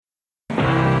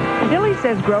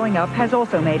says growing up has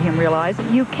also made him realize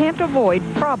you can't avoid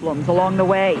problems along the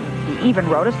way. He even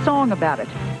wrote a song about it.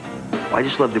 I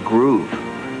just love the groove.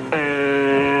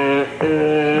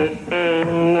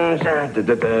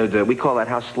 We call that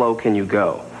how slow can you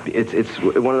go. It's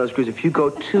one of those grooves. If you go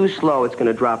too slow, it's going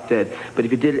to drop dead. But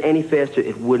if you did it any faster,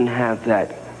 it wouldn't have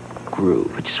that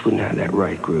groove. It just wouldn't have that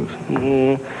right groove.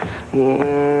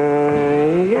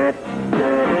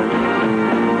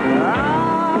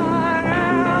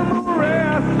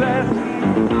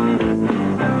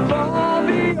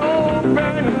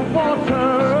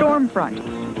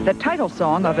 Stormfront, the title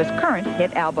song of his current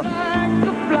hit album.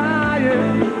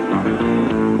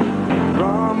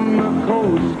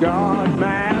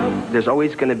 There's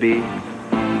always going to be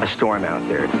a storm out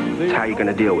there. It's how you're going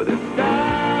to deal with it.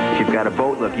 If you've got a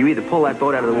boat, look, you either pull that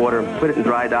boat out of the water and put it in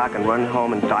dry dock and run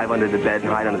home and dive under the bed and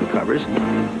hide under the covers.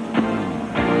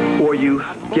 Or you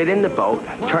get in the boat,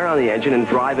 turn on the engine, and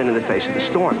drive into the face of the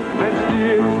storm.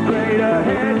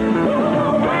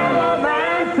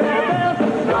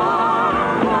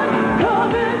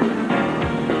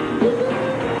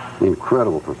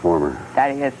 Incredible performer.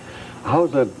 That is.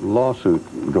 How's that lawsuit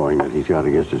going that he's got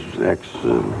against his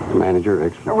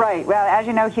ex-manager? Right. Well, as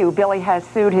you know, Hugh, Billy has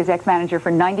sued his ex-manager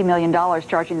for $90 million,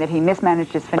 charging that he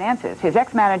mismanaged his finances. His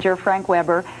ex-manager, Frank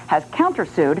Weber, has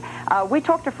countersued. We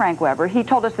talked to Frank Weber. He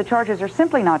told us the charges are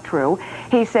simply not true.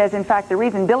 He says, in fact, the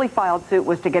reason Billy filed suit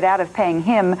was to get out of paying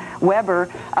him,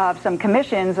 Weber, some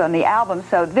commissions on the album.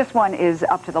 So this one is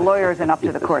up to the lawyers and up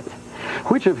to the courts.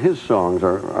 Which of his songs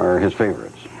are his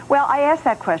favorites? Well, I asked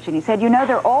that question. He said, you know,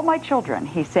 they're all my children,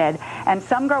 he said, and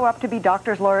some grow up to be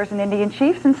doctors, lawyers, and Indian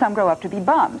chiefs, and some grow up to be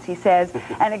bums. He says,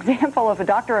 an example of a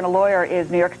doctor and a lawyer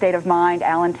is New York State of Mind,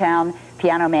 Allentown,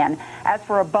 Piano Man. As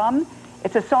for a bum,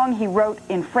 it's a song he wrote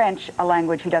in French, a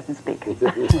language he doesn't speak.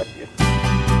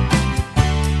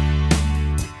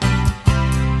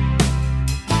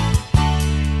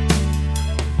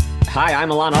 Hi,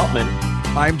 I'm Alon Altman.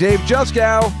 I'm Dave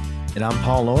Juskow. And I'm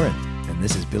Paul Lauren. And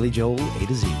this is Billy Joel A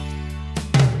to Z.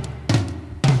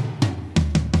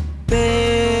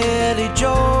 Billy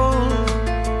Joel,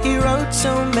 he wrote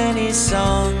so many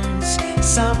songs,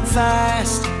 some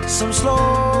fast, some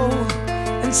slow,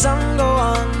 and some go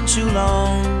on too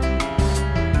long.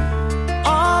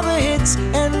 All the hits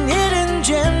and hidden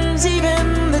gems,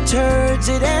 even the turds,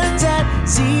 it ends at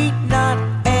Z, not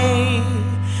A,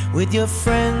 with your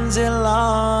friends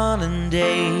Elon and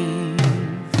Dave.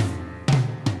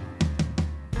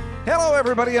 Hello,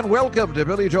 everybody, and welcome to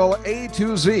Billy Joel A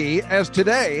to Z, as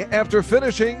today, after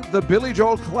finishing the Billy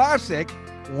Joel classic,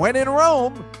 When in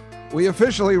Rome, we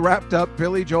officially wrapped up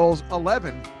Billy Joel's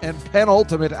 11th and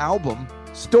penultimate album,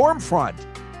 Stormfront.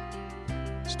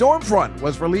 Stormfront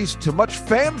was released to much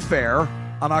fanfare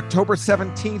on October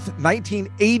 17th,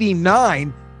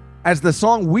 1989, as the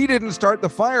song We Didn't Start the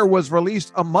Fire was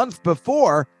released a month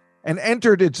before and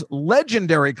entered its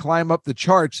legendary climb up the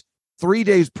charts 3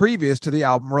 days previous to the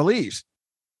album release.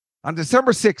 On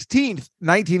December 16th,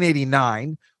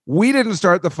 1989, We Didn't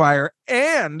Start the Fire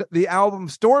and the album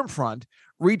Stormfront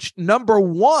reached number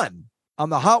 1 on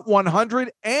the Hot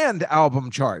 100 and album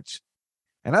charts.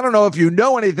 And I don't know if you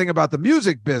know anything about the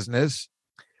music business,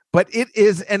 but it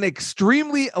is an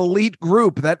extremely elite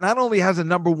group that not only has a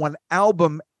number 1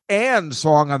 album and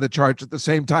song on the charts at the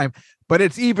same time, but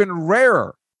it's even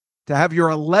rarer to have your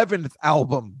 11th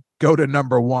album go to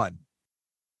number 1.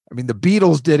 I mean, the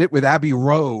Beatles did it with Abbey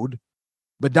Road.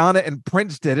 Madonna and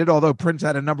Prince did it, although Prince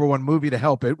had a number 1 movie to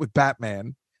help it with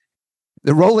Batman.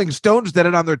 The Rolling Stones did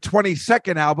it on their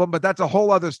 22nd album, but that's a whole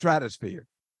other stratosphere.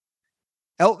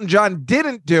 Elton John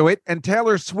didn't do it, and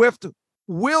Taylor Swift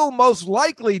will most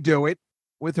likely do it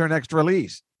with her next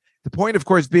release. The point, of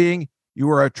course, being you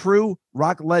are a true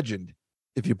rock legend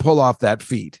if you pull off that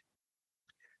feat.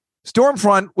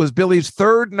 Stormfront was Billy's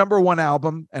 3rd number 1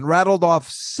 album and rattled off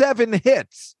 7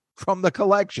 hits from the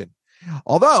collection.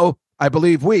 Although I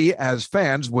believe we, as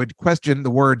fans, would question the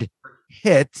word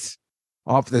hits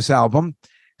off this album,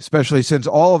 especially since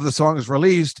all of the songs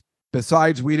released,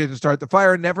 besides We Didn't Start the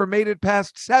Fire, never made it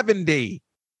past 70.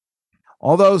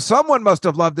 Although someone must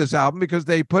have loved this album because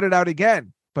they put it out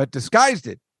again, but disguised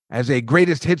it as a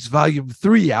Greatest Hits Volume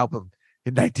 3 album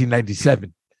in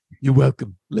 1997. You're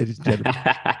welcome, ladies and gentlemen.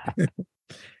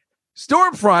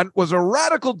 Stormfront was a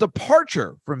radical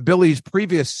departure from Billy's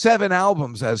previous 7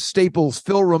 albums, as staples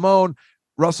Phil Ramone,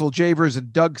 Russell Javers,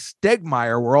 and Doug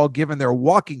Stegmeyer were all given their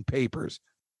walking papers.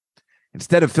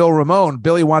 Instead of Phil Ramone,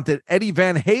 Billy wanted Eddie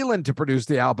Van Halen to produce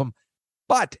the album,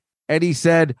 but Eddie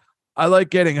said, I like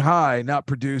getting high, not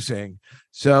producing.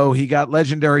 So he got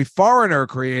legendary Foreigner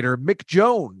creator Mick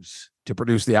Jones to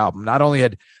produce the album. Not only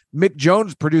had Mick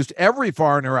Jones produced every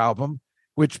Foreigner album,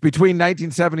 which between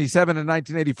 1977 and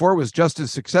 1984 was just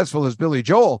as successful as Billy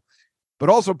Joel, but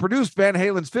also produced Van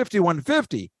Halen's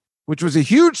 5150, which was a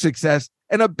huge success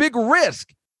and a big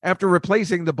risk after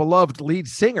replacing the beloved lead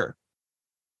singer.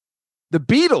 The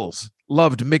Beatles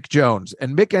loved Mick Jones,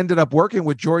 and Mick ended up working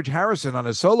with George Harrison on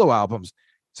his solo albums,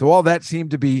 so all that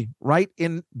seemed to be right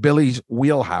in Billy's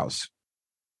wheelhouse.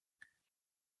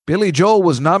 Billy Joel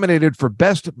was nominated for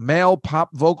Best Male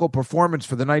Pop Vocal Performance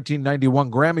for the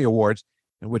 1991 Grammy Awards,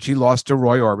 in which he lost to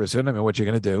Roy Orbison. I mean, what you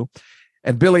going to do?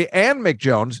 And Billy and Mick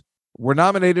Jones were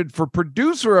nominated for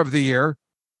Producer of the Year,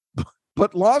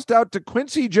 but lost out to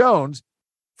Quincy Jones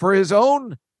for his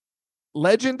own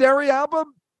legendary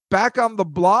album, Back on the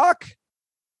Block.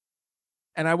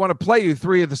 And I want to play you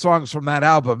 3 of the songs from that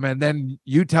album, and then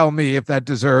you tell me if that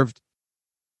deserved.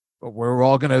 But we're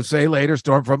all going to say later,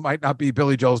 Stormfront might not be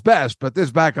Billy Joel's best, but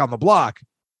this Back on the Block.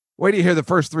 Wait till you hear the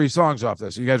first 3 songs off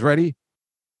this. Are you guys ready?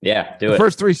 Yeah, do it. The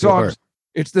first 3 songs,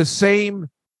 it's the same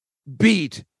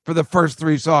beat for the first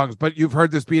 3 songs, but you've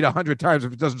heard this beat 100 times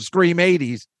if it doesn't scream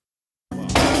 80s.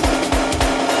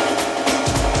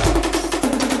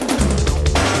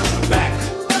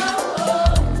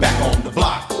 Back on the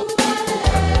block.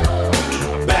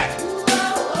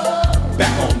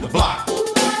 Back on the block.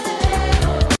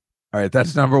 All right,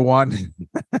 that's number 1.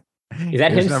 Is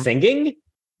that him singing?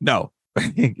 No,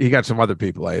 he got some other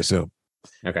people, I assume.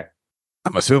 Okay.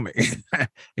 I'm assuming.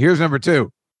 Here's number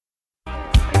 2.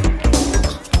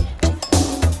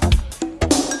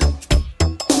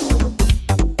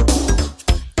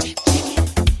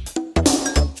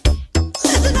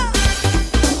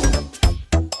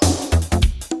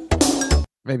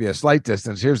 Maybe a slight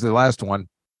distance. Here's the last one.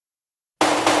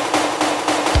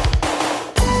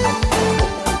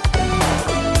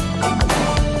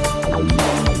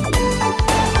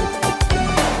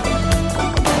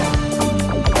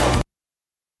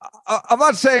 I'm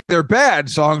not saying they're bad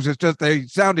songs. It's just they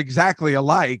sound exactly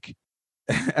alike,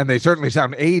 and they certainly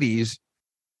sound 80s.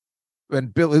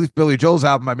 And Billy Joel's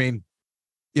album, I mean,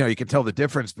 you can tell the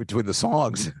difference between the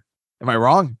songs. Am I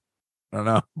wrong? I don't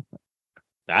know.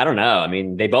 I don't know. I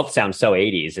mean, they both sound so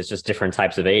 80s. It's just different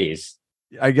types of 80s.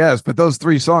 I guess, but those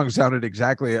 3 songs sounded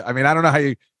exactly. I mean, I don't know how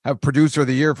you have Producer of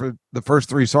the Year for the first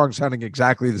 3 songs sounding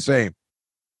exactly the same.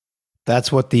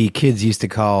 That's what the kids used to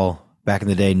call back in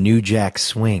the day New Jack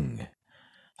Swing.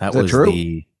 That was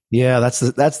true? That's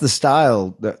the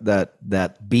style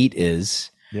that beat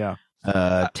is. Yeah.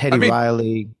 Teddy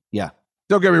Riley. Yeah.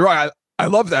 Don't get me wrong. I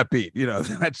love that beat.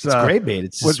 That's it's a great beat.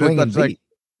 It's a swinging beat. Like,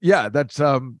 yeah, that's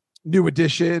New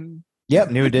Edition.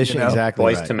 Yep, New Edition,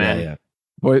 exactly. Boys to Men. Yeah.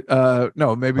 But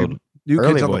no, maybe New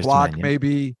Kids on the Block.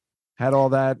 Maybe had all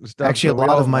that and stuff. Actually, a lot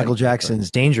of Michael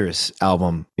Jackson's Dangerous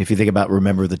album, if you think about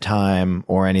Remember the Time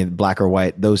or any Black or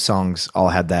White, those songs all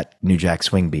had that New Jack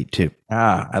Swing beat too.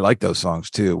 I like those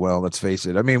songs too. Well, let's face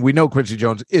it. I mean, we know Quincy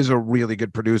Jones is a really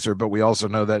good producer, but we also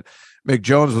know that Mick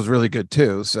Jones was really good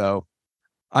too. So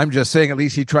I'm just saying at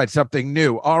least he tried something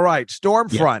new. All right,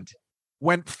 Stormfront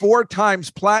went 4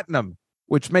 times platinum,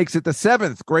 which makes it the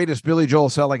 7th greatest Billy Joel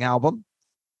selling album.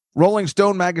 Rolling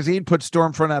Stone magazine put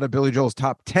Stormfront out of Billy Joel's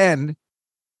top 10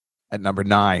 at number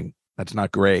 9. That's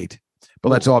not great. But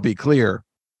let's all be clear.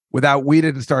 Without We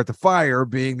Didn't Start the Fire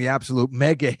being the absolute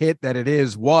mega hit that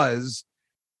it was,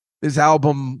 this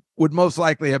album would most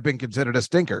likely have been considered a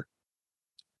stinker.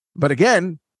 But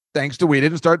again, thanks to We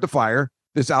Didn't Start the Fire,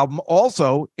 this album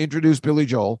also introduced Billy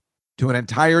Joel to an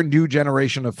entire new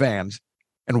generation of fans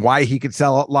and why he could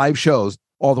sell out live shows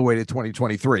all the way to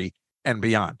 2023 and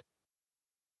beyond.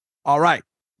 All right,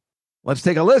 let's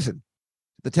take a listen to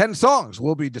the 10 songs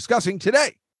we'll be discussing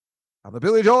today on the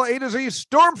Billy Joel A to Z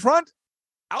Stormfront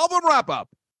album wrap-up.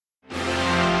 2, 3,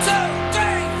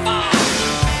 4.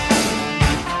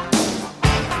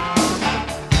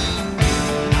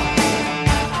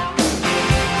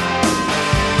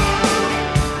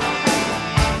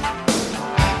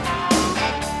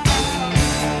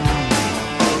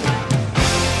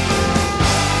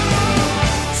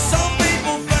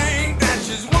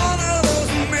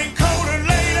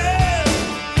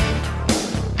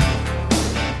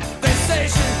 They say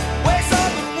she wakes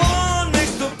up at 1,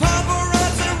 makes the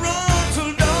paparazzi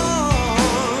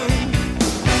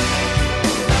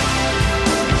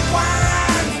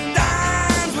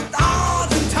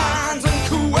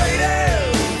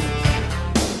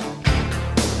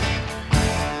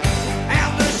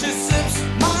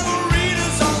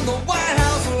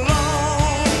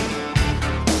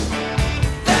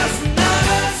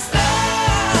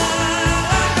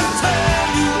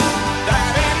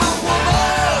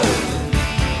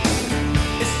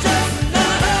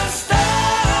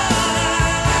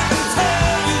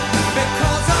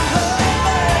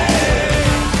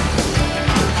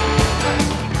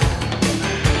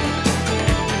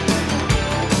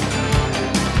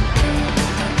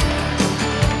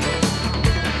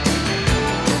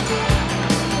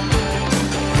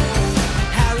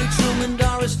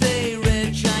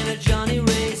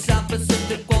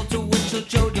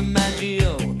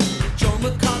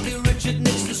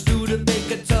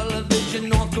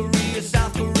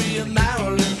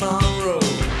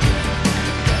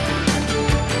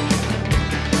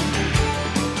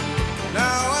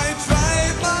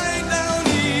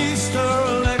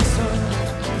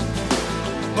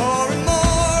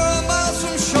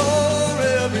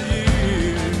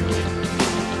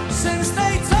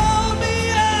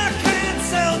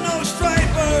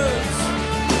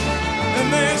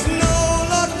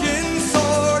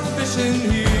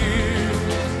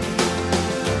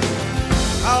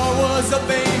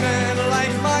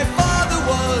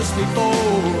 64.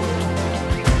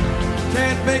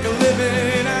 Can't make a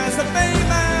living as a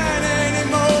bayman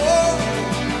anymore.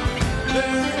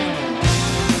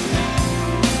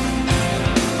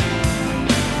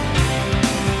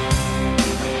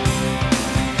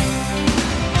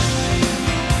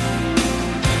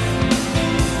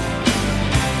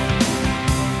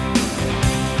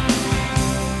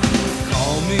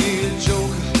 Call me a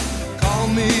joker, call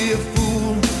me a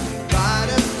fool. Right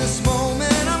at this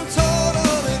moment I'm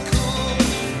totally cool.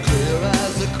 Clear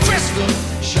as a crystal,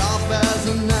 sharp as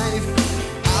a knife.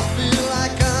 I feel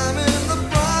like I'm in the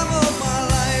prime of my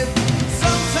life.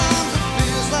 Sometimes it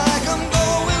feels like I'm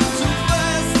going too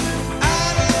fast. I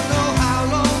don't know how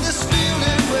long this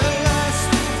feeling will last.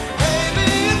 Maybe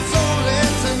it's only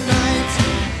tonight.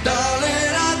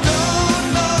 Darling, I don't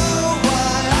know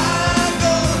why I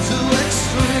go to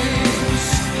extremes.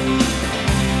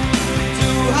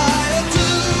 Too high or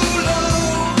too low,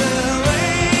 there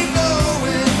ain't no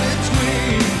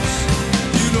in-betweens.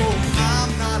 You know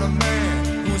I'm not a man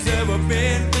who's ever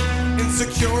been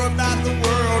insecure about the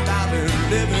world I've been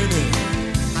living in.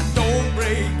 I don't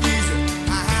break easy,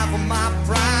 I have my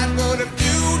pride, but if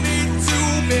you need to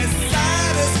be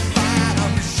satisfied,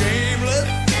 I'm shameless.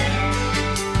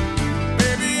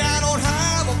 Baby, I don't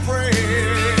have a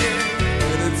prayer.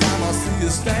 Anytime I see you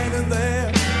standing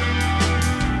there,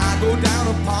 I go down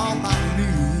upon my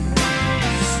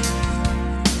knees.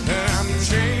 And I'm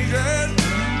changing.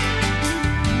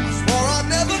 I swore I'd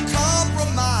never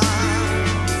compromise.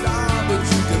 Ah, but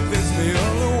you convinced me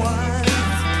otherwise.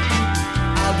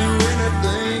 I'll do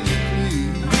anything you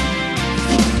please.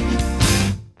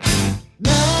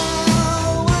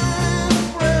 Now I'm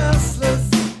restless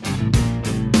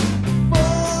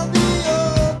for the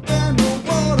open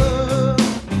water.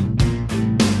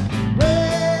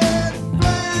 Red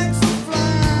flags are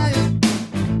flying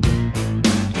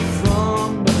from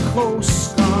the Coast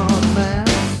Guard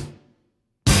maps.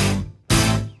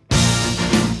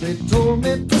 They told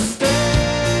me to stay.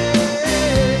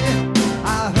 I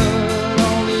heard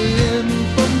all the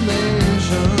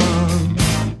information.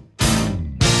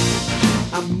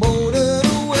 I motored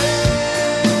away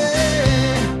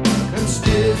and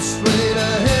steered straight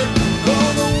ahead. Oh,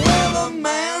 the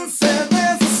weatherman said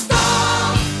there's a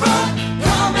storm front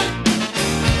coming.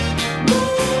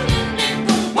 Moving in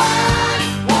the wide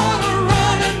water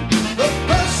running. The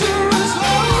pressure is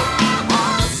low.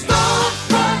 Storm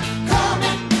front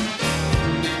coming.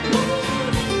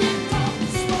 Moving in the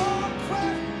storm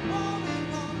front rolling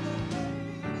on the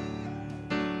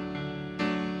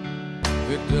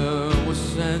Victor was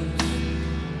sent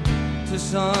to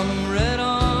some Red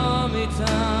Army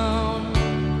town,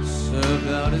 served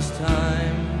out his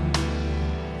time,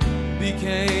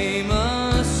 became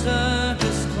a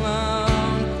circus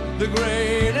clown. The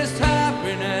greatest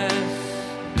happiness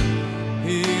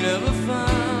he ever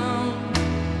found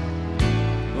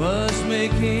was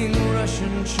making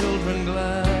Russian children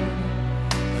glad,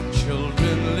 and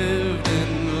children lived in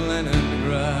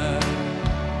Leningrad.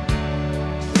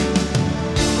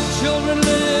 Children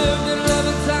lived in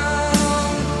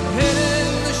Levittown, hidden in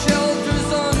the shelters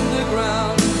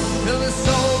underground, till the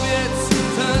Soviets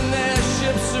turned their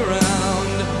ships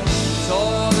around,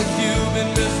 saw the Cuban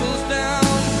missiles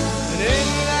down, and in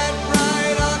that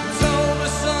bright October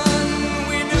sun,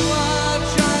 we knew our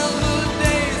childhood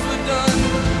days were done.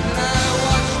 And I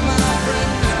watched my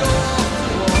friends go off to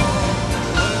war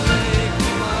when they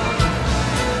came out.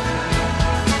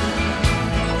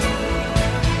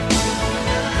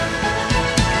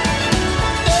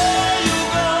 There you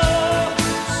go,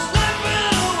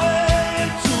 slipping away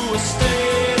into a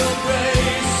state of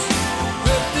grace,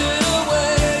 drifting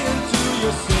away into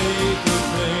your sacred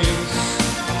place,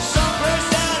 someplace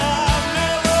that I've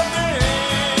never been.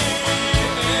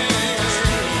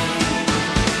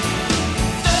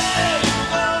 There you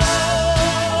go,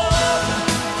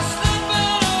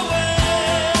 slipping away,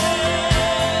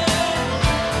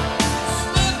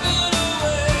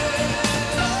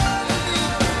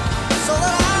 so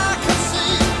that I can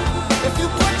see if you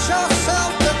put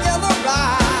yourself together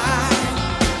right.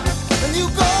 And you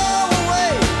go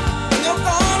away, and you're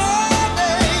gone all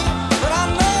day, but I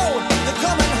know you're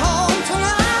coming home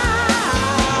tonight.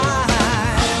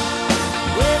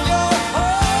 When you're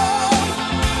home,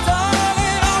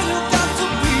 darling, all you got to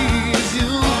be is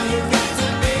you.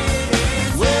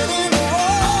 Waiting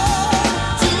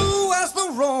to as the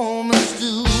Romans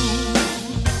do.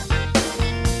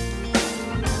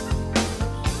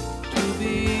 To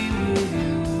be with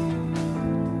you.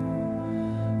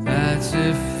 That's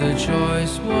if the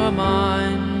choice were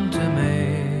mine to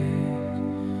make.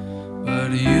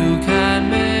 But you can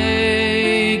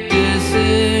make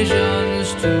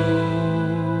decisions too.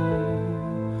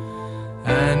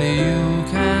 And you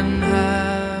can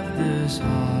have this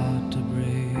heart to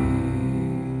break.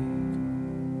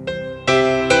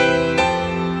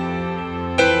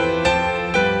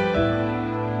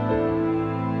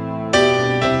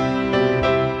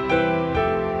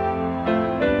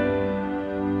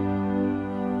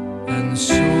 And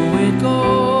so it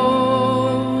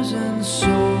goes, and so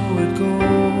it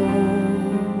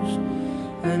goes,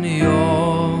 and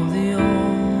you're the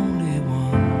only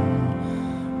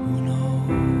one who knows.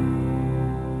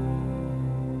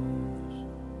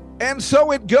 And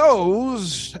so it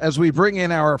goes as we bring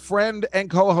in our friend and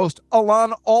co-host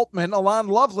Alon Altman. Alon,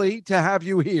 lovely to have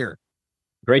you here.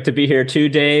 Great to be here too,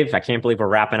 Dave. I can't believe we're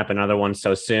wrapping up another one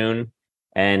so soon.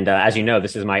 And as you know,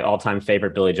 this is my all-time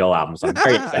favorite Billy Joel album, so I'm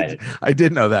very excited. I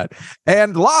did know that.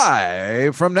 And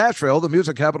live from Nashville, the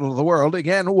music capital of the world,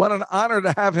 again, what an honor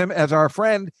to have him as our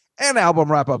friend and album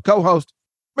wrap-up co-host,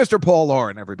 Mr. Paul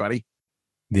Lauren, everybody.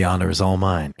 The honor is all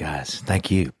mine, guys.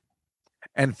 Thank you.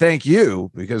 And thank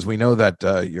you, because we know that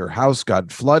your house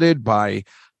got flooded by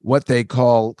what they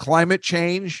call climate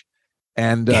change.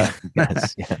 And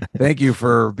Yes. thank you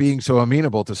for being so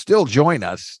amenable to still join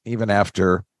us, even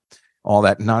after all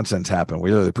that nonsense happened. We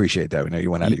really appreciate that. We know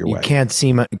you went out of your You way. can't see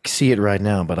it right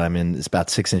now, but it's about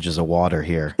 6 inches of water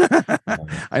here.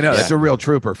 I know. That's a real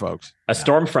trooper, folks. A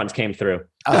storm front came through.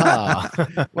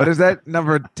 What is that?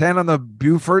 Number 10 on the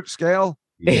Beaufort scale?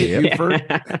 Beaufort?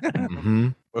 Mm-hmm.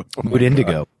 Mood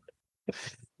indigo.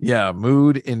 Yeah,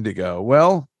 mood indigo.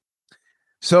 Well,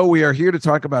 so we are here to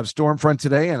talk about Stormfront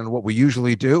today, and what we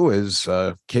usually do is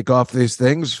kick off these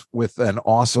things with an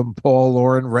awesome Paul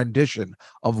Lauren rendition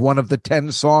of one of the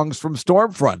 10 songs from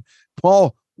Stormfront.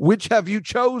 Paul, which have you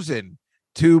chosen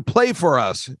to play for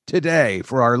us today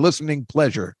for our listening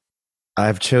pleasure?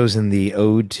 I've chosen the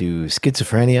Ode to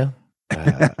Schizophrenia.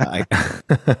 I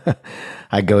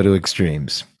go to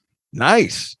extremes.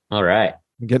 Nice. All right.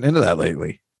 I'm getting into that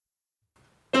lately.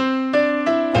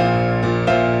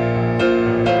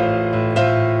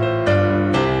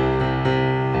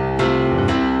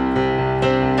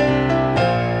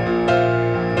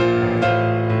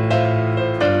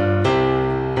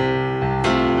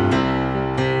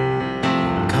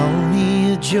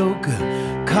 Joker,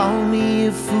 call me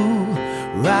a fool.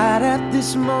 Right at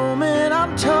this moment,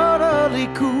 I'm totally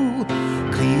cool.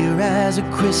 Clear as a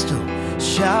crystal,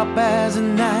 sharp as a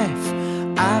knife.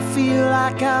 I feel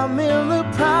like I'm in the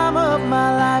prime of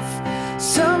my life.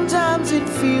 Sometimes it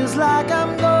feels like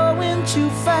I'm going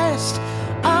too fast.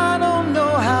 I don't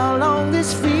know how long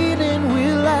this feeling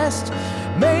will last.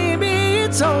 Maybe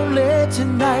it's only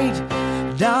tonight.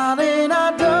 Darling,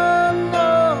 I don't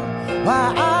know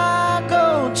why I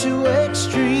to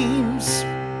extremes,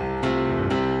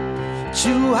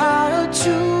 too high or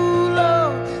too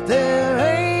low, there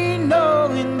ain't no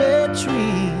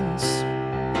in-betweens.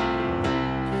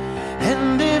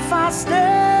 And if I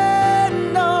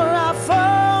stand or I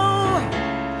fall,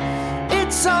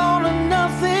 it's all or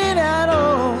nothing at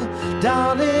all.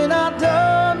 Darling, I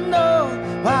don't know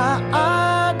why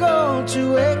I go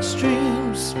to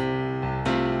extremes.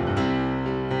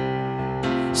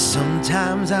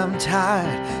 Sometimes I'm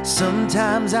tired,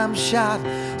 sometimes I'm shot,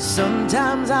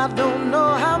 sometimes I don't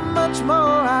know how much more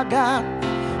I got.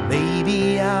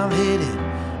 Maybe I'm headed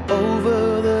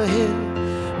over the hill,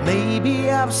 maybe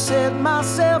I've set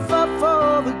myself up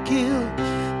for the kill.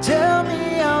 Tell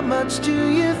me, how much do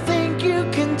you think you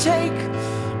can take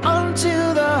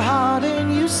until the heart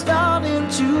in you starting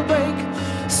to break?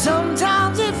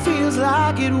 Sometimes it feels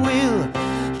like it will.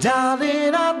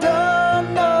 Darling, I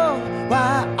don't know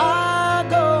why I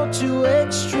go to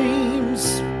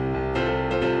extremes,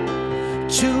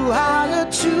 too high or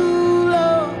too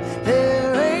low,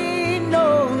 there ain't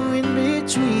no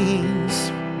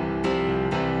in-betweens.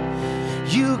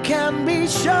 You can be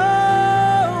sure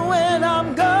when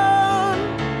I'm gone,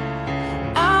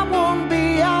 I won't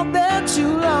be out there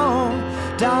too long.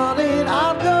 Darling,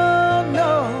 I don't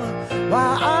know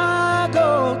why I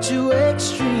go to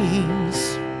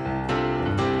extremes.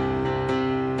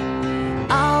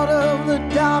 Out of the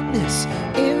darkness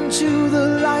into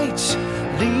the light,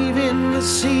 leaving the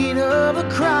scene of a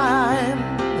crime.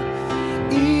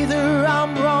 Either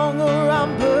I'm wrong or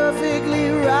I'm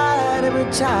perfectly right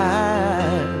every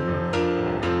time.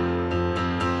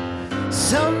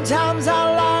 Sometimes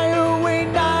I lie awake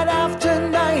night after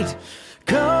night,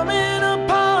 coming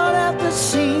apart at the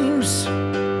seams,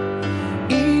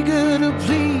 eager to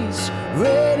please,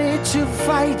 ready to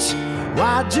fight.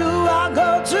 Why do I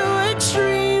go to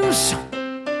extremes?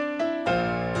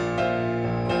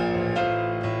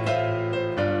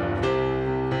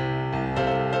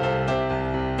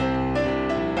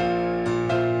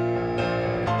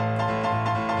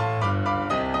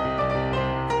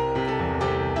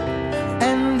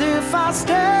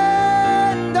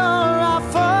 stand or I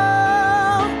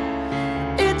fall.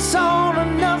 It's all or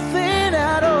nothing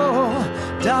at all.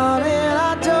 Darling,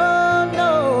 I don't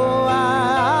know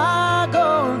why I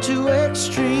go to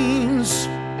extremes.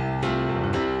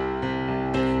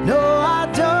 No, I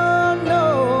don't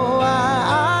know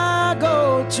why I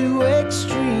go to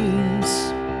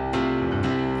extremes.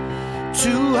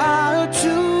 Too high or too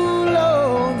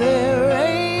low, there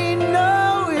ain't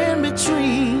no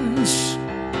in-betweens.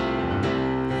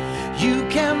 You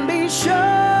can be sure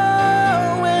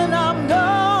when I'm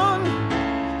gone,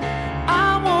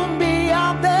 I won't be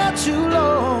out there too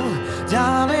long.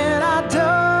 Darling, I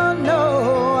don't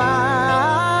know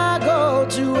why I go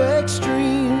to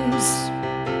extremes.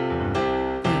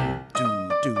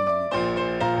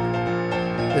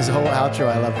 This whole outro,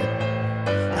 I love it.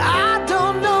 I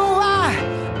don't know why,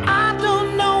 I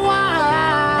don't know why.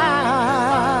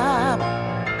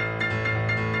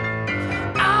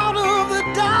 Out of the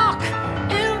dark,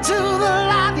 into the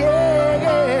light,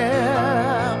 yeah.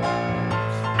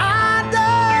 I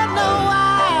don't know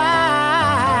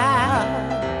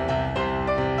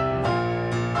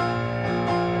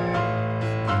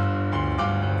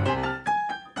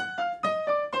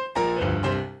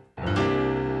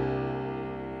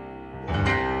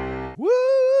Woo!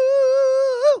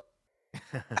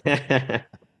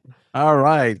 All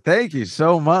right. Thank you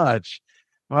so much.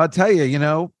 Well, I'll tell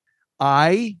you,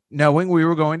 knowing we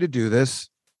were going to do this,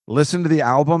 listened to the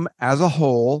album as a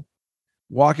whole,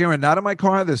 walking around, not in my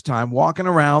car this time, walking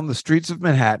around the streets of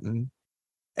Manhattan.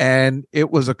 And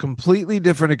it was a completely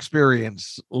different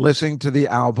experience listening to the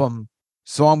album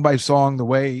song by song, the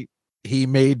way he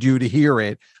made you to hear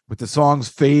it, with the songs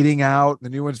fading out, the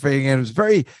new ones fading in. It was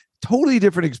very totally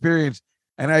different experience.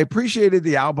 And I appreciated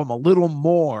the album a little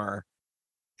more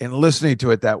in listening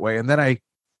to it that way. And then I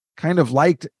kind of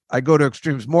I go to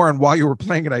extremes more. And while you were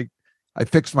playing it, I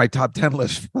fixed my top 10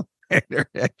 list. I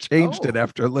changed it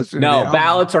after listening to the album.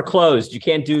 Ballots are closed. You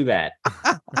can't do that.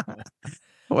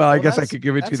 Well, I guess I could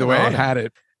give it to you the way I had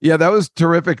it. Yeah, that was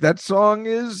terrific. That song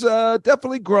is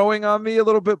definitely growing on me a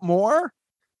little bit more.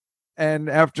 And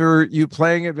after you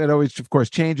playing it, it always, of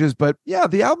course, changes. But yeah,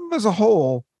 the album as a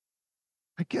whole,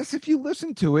 I guess if you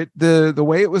listen to it, the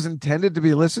way it was intended to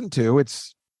be listened to,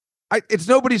 it's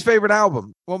nobody's favorite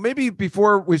album. Well, maybe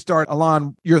before we start,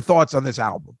 Alon, your thoughts on this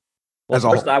album. Well,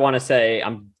 first, I want to say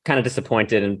I'm kind of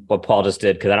disappointed in what Paul just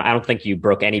did, because I don't think you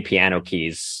broke any piano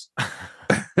keys.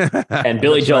 And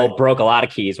Billy Joel broke a lot of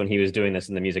keys when he was doing this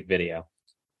in the music video.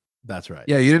 That's right.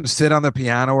 Yeah, you didn't sit on the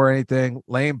piano or anything.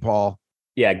 Lame, Paul.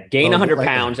 Yeah, gain 100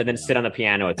 pounds and then sit on the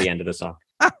piano at the end of the song.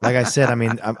 Like I said, I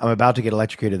mean, I'm about to get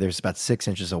electrocuted. There's about 6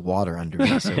 inches of water under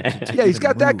me. So yeah, he's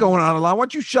got that going on, Alon. Why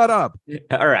don't you shut up?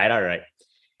 All right.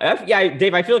 Yeah,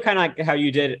 Dave, I feel kind of like how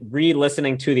you did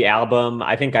re-listening to the album.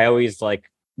 I think I always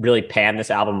really pan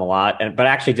this album a lot, but I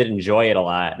actually did enjoy it a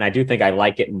lot. And I do think I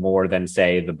like it more than,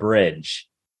 say, The Bridge.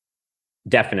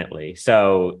 Definitely.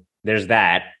 So there's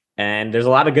that. And there's a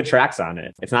lot of good tracks on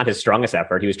it. It's not his strongest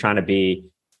effort. He was trying to be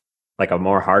like a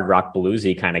more hard rock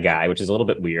bluesy kind of guy, which is a little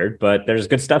bit weird, but there's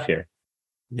good stuff here.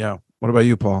 Yeah. What about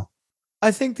you, Paul?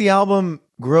 I think the album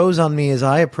grows on me as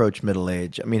I approach middle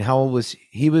age. I mean, how old was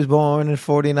he? Was born in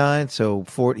 49, so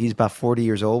he's about 40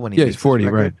 years old when he. Yeah, he's 40,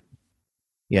 right?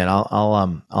 Yeah,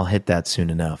 and I'll hit that soon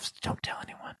enough. Don't tell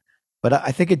anyone. But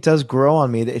I think it does grow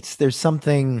on me. There's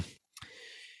something.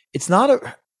 It's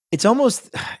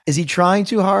almost. Is he trying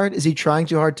too hard? Is he trying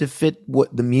too hard to fit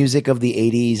what the music of the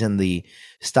 80s and the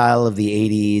style of the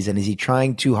 80s? And is he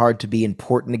trying too hard to be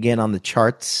important again on the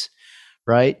charts?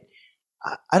 Right.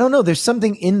 I don't know. There's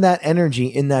something in that energy,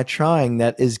 in that trying,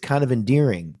 that is kind of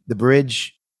endearing. The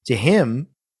Bridge to him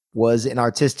was an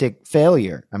artistic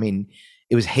failure. I mean,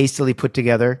 it was hastily put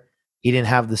together. He didn't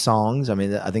have the songs. I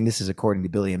mean, I think this is according to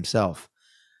Billy himself.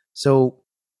 So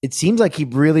it seems like he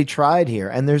really tried here.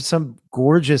 And there's some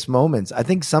gorgeous moments. I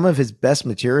think some of his best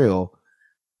material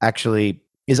actually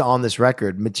is on this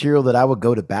record, material that I would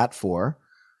go to bat for.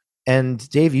 And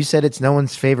Dave, you said it's no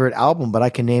one's favorite album, but I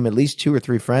can name at least 2 or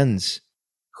 3 friends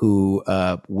who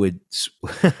would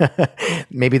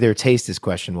maybe their taste is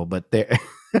questionable, but they're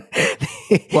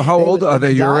well, how old are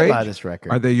they? Your age? By this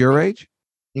record. Are they your age?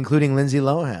 Including Lindsay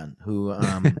Lohan, who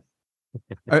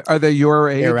are they your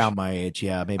age? They're around my age,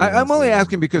 yeah. Maybe I'm only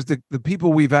asking because the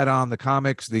people we've had on, the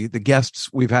comics, the guests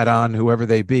we've had on, whoever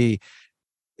they be,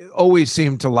 always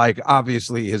seem to like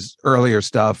obviously his earlier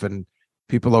stuff, and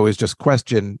people always just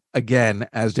question again,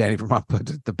 as Danny Vermont put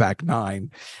it, the back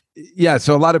 9. Yeah,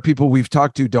 so a lot of people we've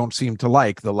talked to don't seem to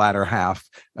like the latter half,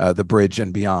 The Bridge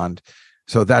and beyond.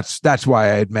 So that's why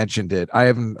I had mentioned it. I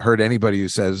haven't heard anybody who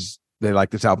says they like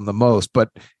this album the most, but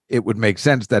it would make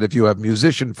sense that if you have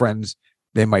musician friends,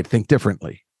 they might think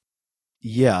differently.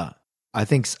 Yeah, I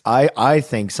think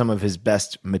some of his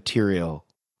best material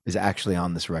is actually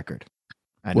on this record.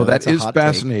 I know Well, that that's a is hot take.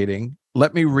 fascinating.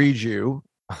 Let me read you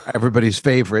everybody's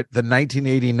favorite, the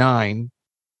 1989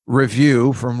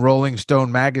 review from Rolling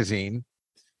Stone magazine.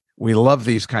 We love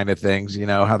these kind of things, you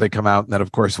know, how they come out. And then,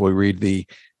 of course, we read the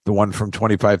one from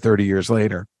 25, 30 years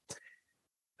later.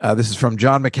 This is from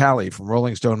John McCallie from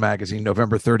Rolling Stone magazine,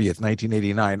 November 30th,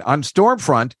 1989. On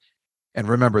Stormfront, and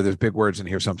remember, there's big words in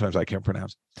here sometimes I can't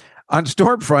pronounce. On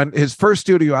Stormfront, his first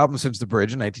studio album since The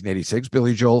Bridge in 1986,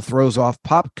 Billy Joel throws off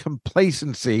pop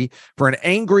complacency for an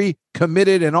angry,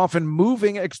 committed, and often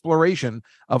moving exploration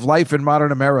of life in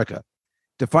modern America.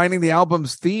 Defining the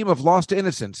album's theme of lost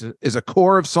innocence is a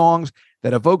core of songs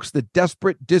that evokes the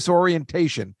desperate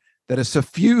disorientation that has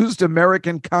suffused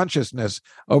American consciousness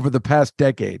over the past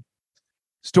decade.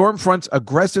 Stormfront's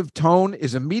aggressive tone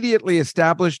is immediately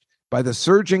established by the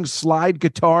surging slide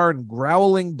guitar and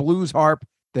growling blues harp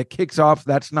that kicks off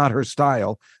That's Not Her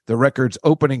Style, the record's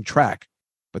opening track.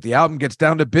 But the album gets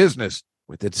down to business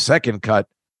with its second cut,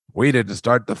 We Didn't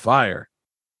Start the Fire.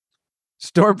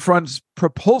 Stormfront's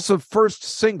propulsive first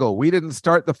single, We Didn't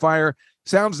Start the Fire,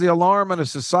 sounds the alarm on a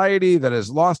society that has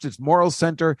lost its moral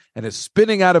center and is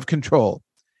spinning out of control.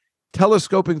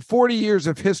 Telescoping 40 years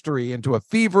of history into a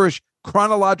feverish,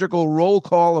 chronological roll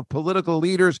call of political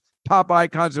leaders, pop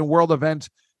icons, and world events,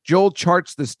 Joel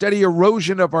charts the steady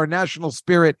erosion of our national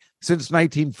spirit since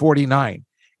 1949,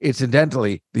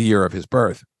 incidentally, the year of his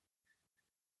birth.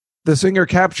 The singer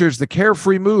captures the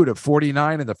carefree mood of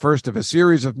 49 in the first of a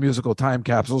series of musical time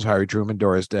capsules, Harry Truman,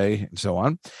 Doris Day, and so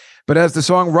on. But as the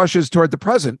song rushes toward the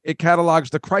present, it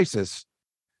catalogs the crises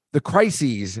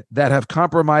that have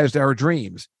compromised our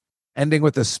dreams, ending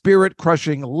with a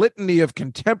spirit-crushing litany of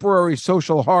contemporary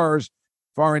social horrors,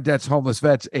 foreign debts, homeless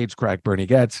vets, AIDS crack, Bernie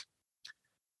Getz,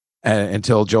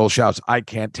 until Joel shouts, I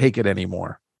can't take it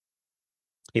anymore.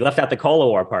 He left out the Cola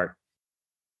War part.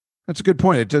 That's a good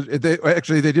point. They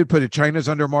did put it, China's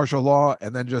under martial law,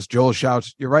 and then just Joel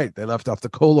shouts, you're right, they left off the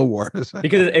Cola Wars.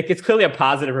 Because it's clearly a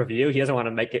positive review. He doesn't want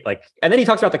to make it like, and then he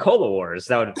talks about the Cola Wars.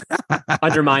 That would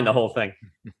undermine the whole thing.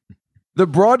 The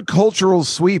broad cultural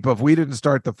sweep of We Didn't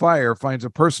Start the Fire finds a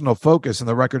personal focus in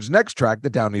the record's next track, The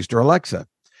Downeaster Alexa.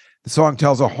 The song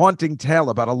tells a haunting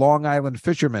tale about a Long Island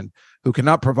fisherman who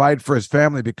cannot provide for his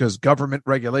family because government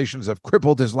regulations have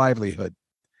crippled his livelihood.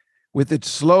 With its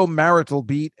slow marital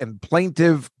beat and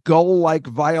plaintive gull-like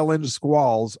violin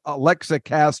squalls, Alexa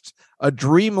casts a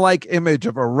dreamlike image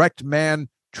of a wrecked man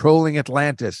trolling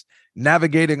Atlantis,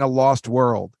 navigating a lost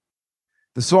world.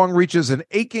 The song reaches an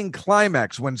aching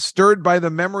climax when, stirred by the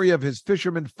memory of his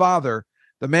fisherman father,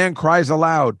 the man cries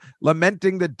aloud,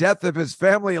 lamenting the death of his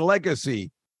family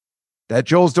legacy. That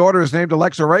Joel's daughter is named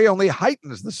Alexa Ray only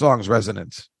heightens the song's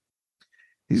resonance.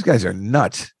 These guys are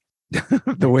nuts,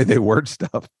 the way they word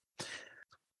stuff.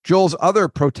 Joel's other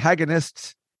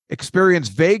protagonists experience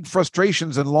vague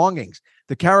frustrations and longings.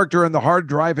 The character in the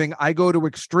hard-driving I Go to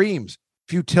Extremes,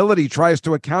 futility tries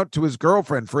to account to his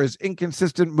girlfriend for his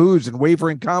inconsistent moods and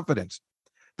wavering confidence.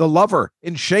 The lover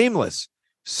in Shameless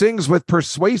sings with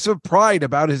persuasive pride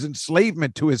about his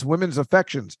enslavement to his women's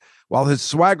affections, while his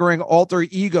swaggering alter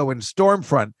ego in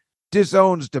Stormfront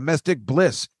disowns domestic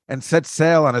bliss and sets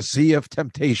sail on a sea of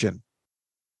temptation.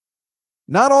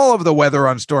 Not all of the weather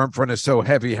on Stormfront is so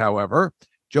heavy, however.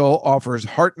 Joel offers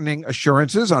heartening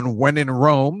assurances on When in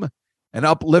Rome, an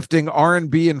uplifting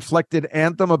R&B-inflected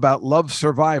anthem about love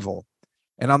survival.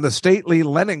 And on the stately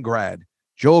Leningrad,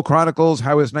 Joel chronicles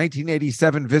how his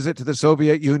 1987 visit to the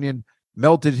Soviet Union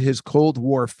melted his Cold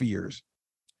War fears.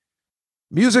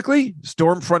 Musically,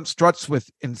 Stormfront struts with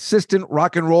insistent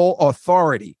rock and roll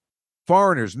authority.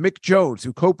 Foreigner's Mick Jones,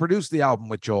 who co-produced the album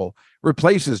with Joel,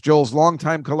 replaces Joel's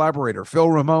longtime collaborator, Phil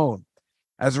Ramone.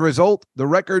 As a result, the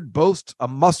record boasts a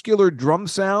muscular drum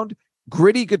sound,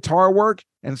 gritty guitar work,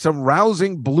 and some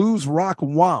rousing blues rock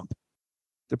womp.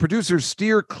 The producers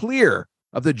steer clear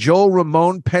of the Joel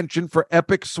Ramone penchant for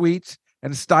epic suites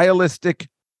and stylistic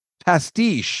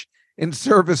pastiche in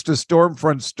service to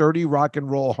Stormfront's sturdy rock and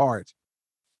roll heart.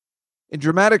 In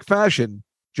dramatic fashion,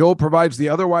 Joel provides the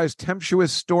otherwise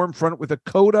tempestuous Stormfront with a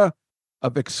coda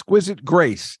of exquisite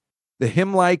grace. The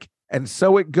hymn-like And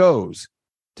So It Goes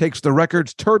takes the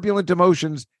record's turbulent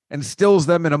emotions and stills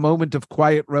them in a moment of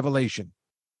quiet revelation.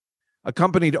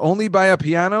 Accompanied only by a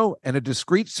piano and a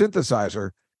discreet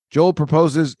synthesizer, Joel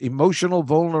proposes emotional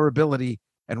vulnerability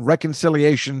and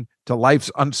reconciliation to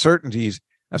life's uncertainties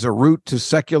as a route to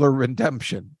secular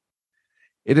redemption.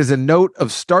 It is a note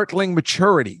of startling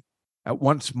maturity, at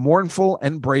once mournful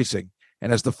and bracing,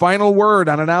 And as the final word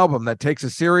on an album that takes a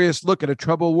serious look at a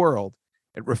troubled world,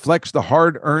 it reflects the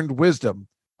hard-earned wisdom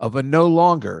of a no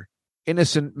longer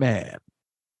innocent man.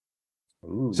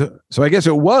 So I guess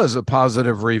it was a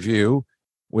positive review,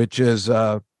 which is,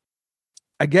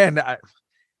 again,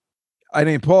 I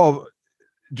mean, Paul,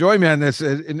 join me on this.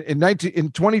 In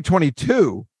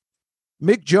 2022,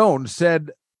 Mick Jones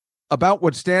said about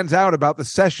what stands out about the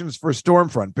sessions for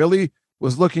Stormfront, Billy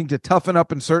was looking to toughen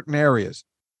up in certain areas.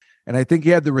 And I think he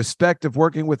had the respect of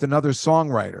working with another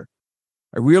songwriter.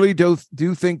 I really do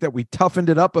think that we toughened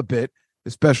it up a bit,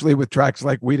 especially with tracks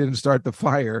like We Didn't Start the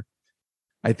Fire.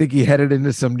 I think he headed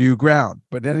into some new ground.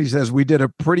 But then he says, we did a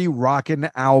pretty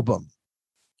rockin' album.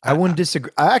 I wouldn't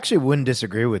disagree. I actually wouldn't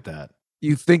disagree with that.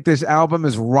 You think this album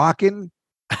is rockin'?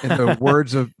 In the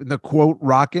words of in the quote,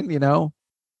 rockin', you know?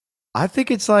 I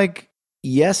think it's like,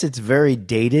 yes, it's very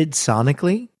dated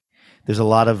sonically. There's a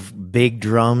lot of big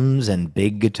drums and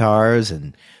big guitars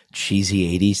and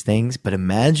cheesy 80s things. But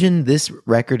imagine this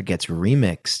record gets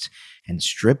remixed and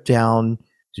stripped down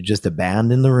to just a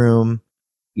band in the room.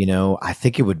 You know, I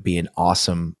think it would be an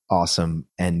awesome,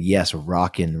 and yes,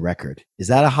 rockin' record. Is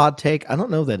that a hot take? I don't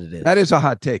know that it is. That is a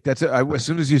hot take. As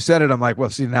soon as you said it, I'm like, well,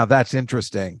 see, now that's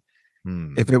interesting.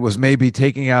 If it was maybe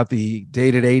taking out the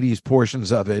dated 80s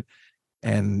portions of it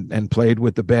and played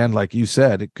with the band, like you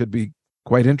said, it could be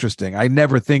quite interesting. I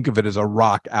never think of it as a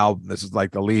rock album. This is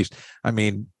like the least. I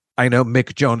mean, I know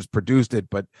Mick Jones produced it,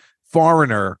 but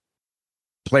Foreigner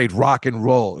played rock and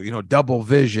roll, you know, Double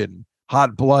Vision,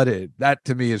 Hot Blooded. That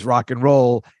to me is rock and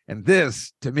roll. And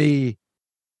this to me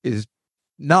is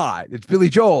not. It's Billy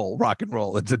Joel rock and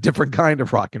roll. It's a different kind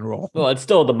of rock and roll. Well, it's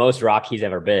still the most rock he's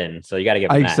ever been. So you got to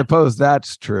give him that. I suppose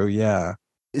that's true. Yeah.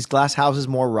 Is Glass Houses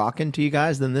more rockin' to you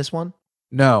guys than this one?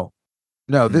 No,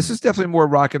 this is definitely more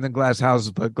rockin' than Glass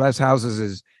Houses, but Glass Houses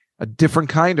is a different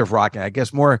kind of rockin'. I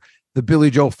guess more the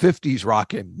Billy Joel 50s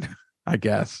rockin', I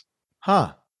guess.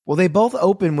 Huh. Well, they both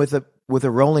open with a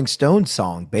Rolling Stones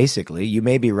song, basically. You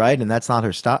may be right, and that's not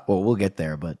her style. Well, we'll get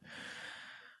there, but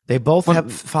they both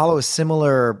follow a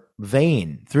similar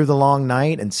vein, Through the Long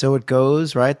Night, and So It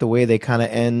Goes, right? The way they kind of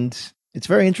end. It's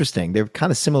very interesting. They're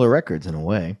kind of similar records in a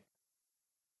way.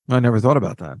 I never thought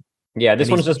about that. Yeah, this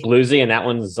one's just bluesy, and that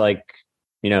one's like,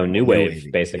 you know, new wave,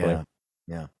 basically.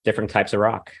 Yeah. Different Different types of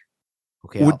rock.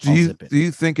 Okay, do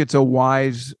you think it's a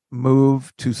wise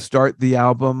move to start the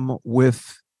album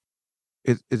with?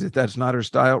 Is it That's Not Her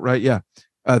Style, right? Yeah,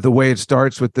 the way it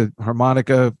starts with the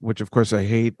harmonica, which of course I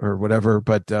hate or whatever,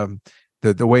 but the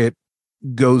way it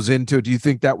goes into. Do you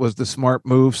think that was the smart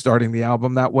move, starting the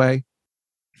album that way?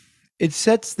 It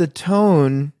sets the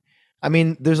tone. I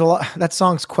mean, there's a lot. That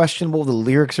song's questionable. The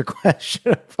lyrics are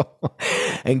questionable,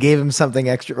 and gave him something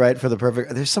extra, right, for the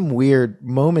perfect. There's some weird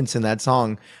moments in that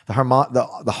song. The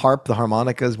harp, the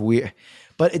harmonica is weird,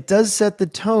 but it does set the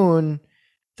tone.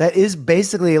 That is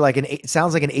basically like it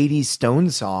sounds like an 80s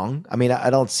Stones song. I mean, I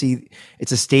don't see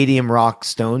it's a stadium rock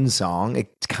Stones song.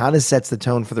 It kind of sets the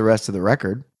tone for the rest of the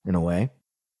record in a way.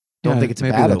 Don't think it's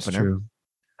a bad opener. True.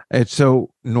 It's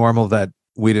so normal that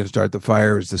We Didn't Start the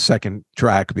Fire is the second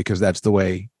track because that's the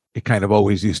way it kind of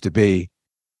always used to be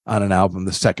on an album.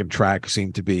 The second track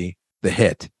seemed to be the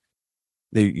hit.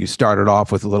 You started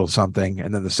off with a little something,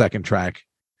 and then the second track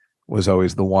was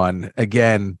always the one.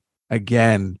 Again,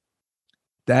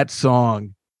 that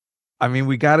song, I mean,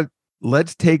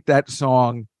 let's take that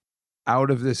song out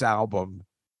of this album.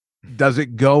 Does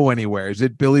it go anywhere? Is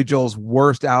it Billy Joel's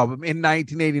worst album in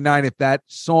 1989? If that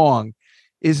song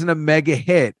isn't a mega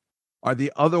hit, are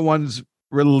the other ones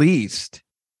released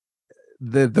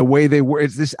the way they were?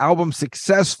 Is this album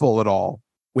successful at all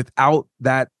without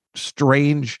that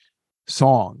strange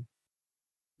song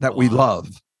that we love?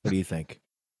 What do you think?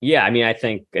 Yeah, I mean, I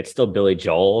think it's still Billy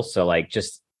Joel. So like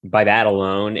just by that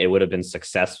alone, it would have been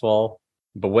successful.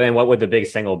 But what would the big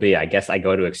single be? I guess I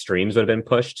Go to Extremes would have been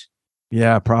pushed.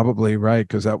 Yeah, probably right,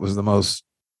 because that was the most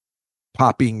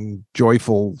popping,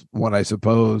 joyful one, I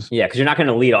suppose. Yeah, because you're not going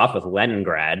to lead off with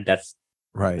Leningrad. That's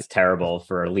right. It's terrible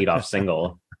for a lead-off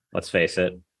single. Let's face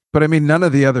it. But I mean, none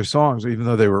of the other songs, even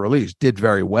though they were released, did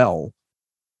very well.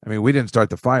 I mean, We Didn't Start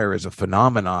the Fire is a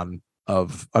phenomenon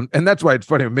and that's why it's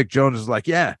funny. Mick Jones is like,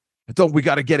 yeah, I thought we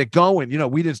got to get it going. You know,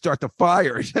 we didn't start the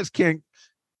fire. I just can't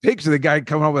picture the guy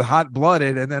coming up with Hot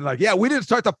Blooded and then like, yeah, we didn't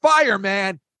start the fire,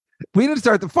 man. We Didn't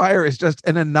Start the Fire is just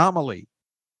an anomaly.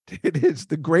 It is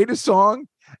the greatest song,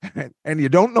 and you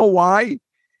don't know why.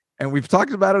 And we've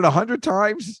talked about it 100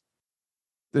 times.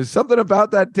 There's something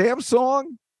about that damn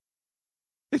song.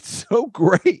 It's so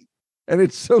great, and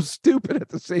it's so stupid at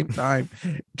the same time.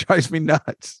 It drives me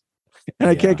nuts, and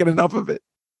I can't get enough of it.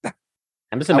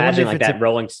 I'm just imagining like that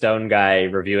Rolling Stone guy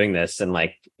reviewing this and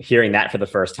like hearing that for the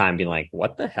first time, being like,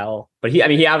 "What the hell?" But he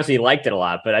obviously liked it a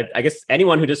lot. But I guess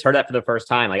anyone who just heard that for the first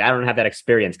time, like I don't have that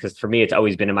experience because for me, it's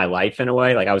always been in my life in a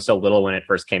way. Like I was so little when it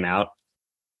first came out.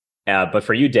 But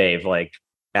for you, Dave, like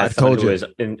as someone who is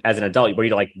as an adult, were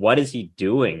you like, "What is he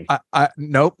doing?"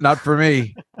 Nope, not for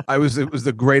me. It was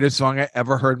the greatest song I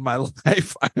ever heard in my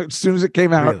life. As soon as it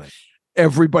came out. Really?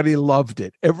 Everybody loved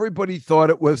it. Everybody thought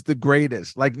it was the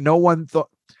greatest. Like no one thought,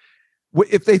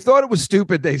 if they thought it was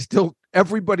stupid,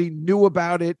 everybody knew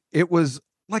about it. It was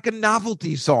like a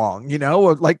novelty song,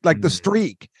 like the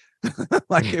Streak.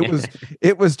 Like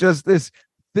it was just this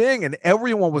thing and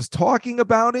everyone was talking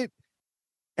about it.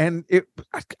 And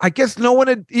I guess no one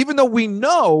had, even though we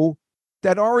know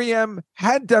that REM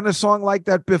had done a song like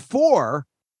that before,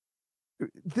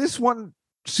 this one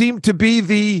seemed to be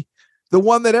the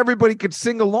one that everybody could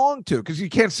sing along to, because you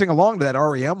can't sing along to that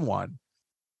REM one.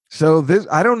 So this,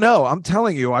 I don't know. I'm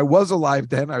telling you, I was alive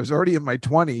then. I was already in my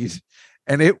 20s,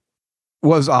 and it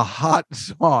was a hot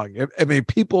song. I mean,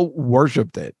 people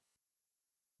worshipped it.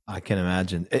 I can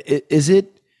imagine.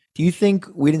 Do you think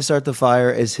We Didn't Start the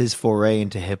Fire is his foray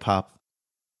into hip hop?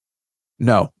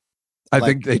 No. I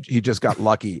think he just got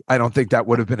lucky. I don't think that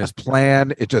would have been his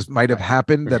plan. It just might have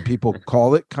happened that people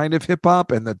call it kind of hip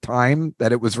hop and the time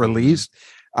that it was released.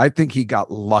 I think he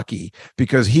got lucky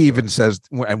because he even says,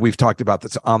 and we've talked about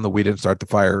this on the We Didn't Start the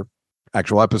Fire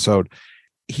actual episode.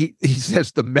 He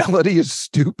says the melody is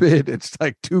stupid. It's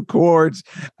like 2 chords.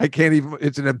 I can't even,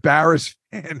 it's an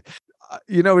embarrassment.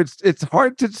 It's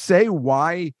hard to say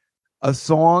why a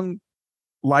song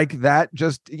like that,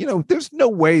 just there's no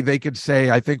way they could say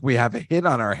I think we have a hit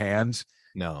on our hands.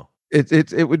 No,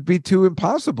 it would be too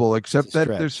impossible, except that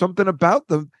there's something about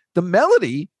the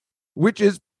melody which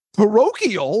is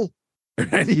parochial,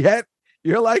 and yet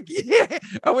you're like, yeah,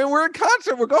 I mean, we're in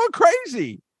concert, we're going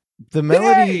crazy. The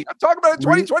melody, yay! I'm talking about it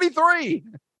 2023.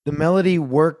 The melody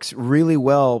works really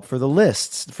well for the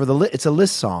lists. It's a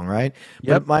list song, right?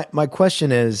 Yep. But my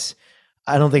question is,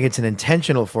 I don't think it's an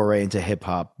intentional foray into hip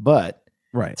hop, but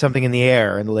right, something in the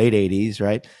air in the late 80s,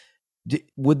 right?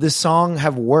 Would the song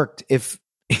have worked if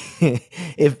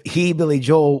Billy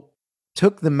Joel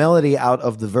took the melody out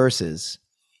of the verses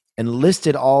and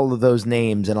listed all of those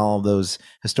names and all of those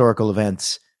historical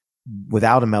events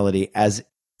without a melody, as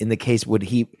in the case,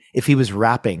 if he was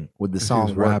rapping, would the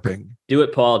song work? Do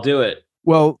it, Paul, do it.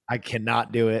 Well, I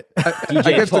cannot do it.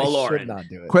 DJ Paul Lauren should not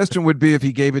do it. Question would be if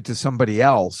he gave it to somebody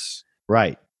else.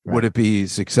 Right. Would it be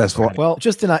successful? Right. Well,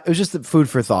 it was just the food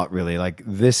for thought, really. Like,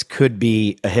 this could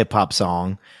be a hip hop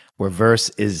song where verse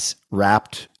is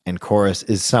rapped and chorus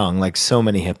is sung, like so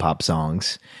many hip hop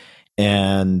songs.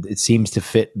 And it seems to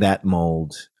fit that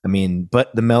mold. I mean,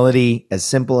 but the melody, as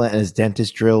simple and as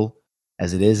dentist drill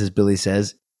as it is, as Billy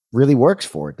says, really works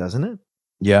for it, doesn't it?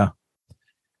 Yeah.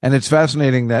 And it's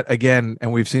fascinating that, again,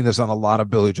 and we've seen this on a lot of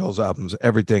Billy Joel's albums,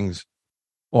 everything's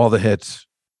all the hits,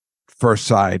 first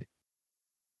side.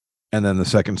 And then the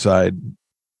second side,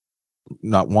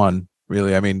 not one,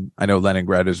 really. I mean, I know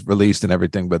Leningrad is released and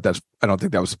everything, but I don't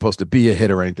think that was supposed to be a hit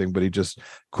or anything, but he just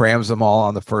crams them all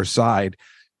on the first side,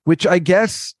 which I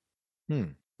guess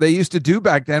they used to do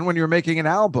back then when you were making an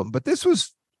album. But this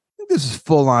is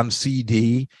full on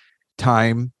CD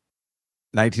time,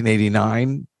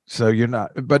 1989. So you're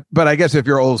not, but I guess if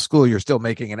you're old school, you're still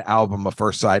making an album, a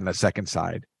first side and a second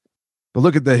side. But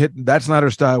look at the hit. That's Not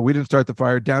Our Style. We Didn't Start the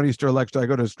Fire. Downeaster Electra. I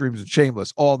Go to Streams and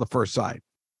Shameless. All the first side.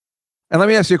 And let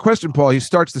me ask you a question, Paul. He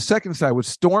starts the second side with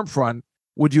Stormfront.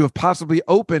 Would you have possibly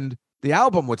opened the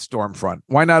album with Stormfront?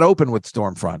 Why not open with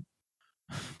Stormfront?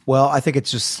 Well, I think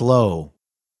it's just slow.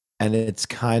 And it's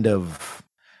kind of,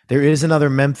 there is another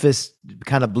Memphis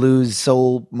kind of blues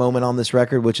soul moment on this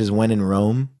record, which is When in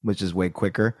Rome, which is way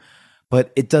quicker.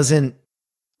 But it doesn't,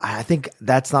 I think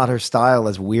that's not her style,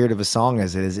 as weird of a song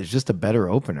as it is. It's just a better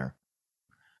opener.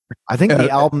 I think the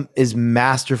album is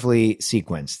masterfully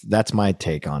sequenced. That's my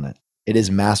take on it. It is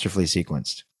masterfully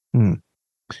sequenced.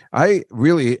 I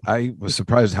was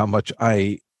surprised how much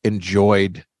I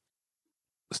enjoyed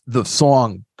the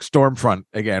song Stormfront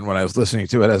again when I was listening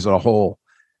to it as a whole,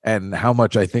 and how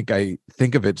much I think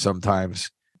of it sometimes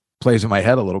plays in my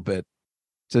head a little bit.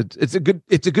 So it's a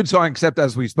good song, except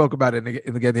as we spoke about it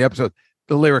in the episode,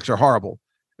 the lyrics are horrible,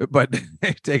 but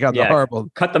take out the horrible.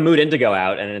 Cut the Mood Indigo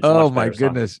out, and it's oh my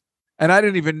goodness! Song. And I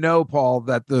didn't even know, Paul,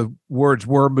 that the words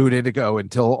were Mood Indigo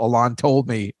until Alon told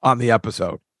me on the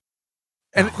episode.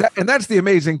 And that's the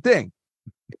amazing thing.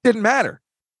 It didn't matter.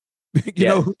 You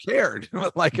know, who cared?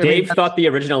 Like Dave thought the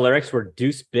original lyrics were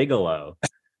Deuce Bigelow.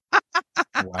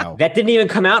 Wow, that didn't even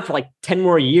come out for like 10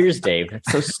 more years, Dave.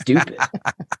 That's so stupid.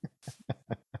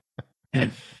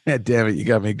 Yeah, damn it, you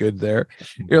got me good there.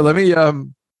 Here, let me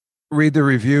read the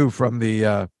review from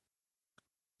the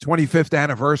 25th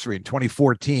anniversary in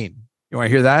 2014. You want to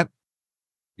hear that?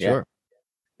 Sure.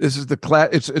 This is the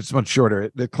it's much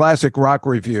shorter. The Classic Rock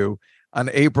Review on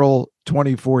April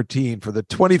 2014 for the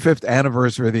 25th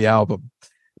anniversary of the album.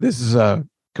 This is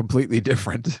completely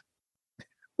different.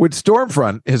 With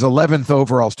Stormfront, his 11th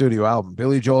overall studio album,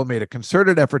 Billy Joel made a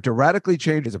concerted effort to radically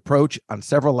change his approach on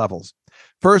several levels.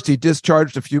 First, he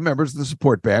discharged a few members of the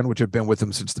support band, which had been with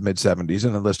him since the mid-'70s,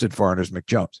 and enlisted foreigners Mick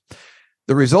Jones.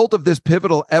 The result of this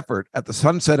pivotal effort at the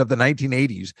sunset of the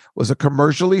 1980s was a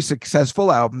commercially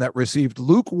successful album that received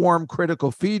lukewarm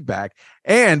critical feedback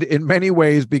and, in many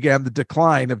ways, began the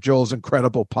decline of Joel's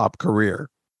incredible pop career.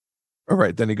 All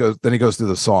right, then he goes through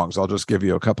the songs. I'll just give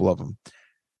you a couple of them.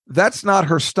 That's Not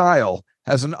Her Style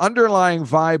has an underlying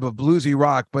vibe of bluesy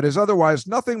rock, but is otherwise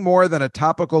nothing more than a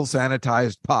topical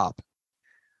sanitized pop.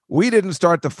 We Didn't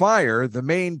Start the Fire, the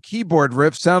main keyboard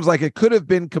riff sounds like it could have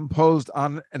been composed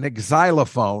on an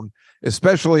xylophone,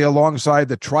 especially alongside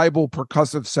the tribal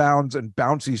percussive sounds and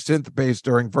bouncy synth bass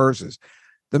during verses.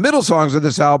 The middle songs of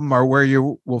this album are where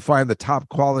you will find the top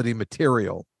quality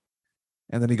material.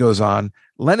 And then he goes on,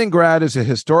 Leningrad is a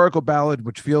historical ballad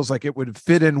which feels like it would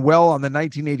fit in well on the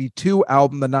 1982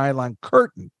 album, The Nylon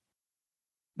Curtain.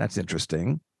 That's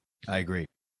interesting. I agree.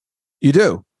 You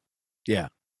do? Yeah.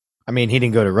 I mean, he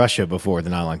didn't go to Russia before The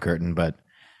Nylon Curtain, but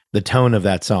the tone of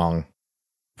that song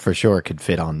for sure could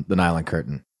fit on The Nylon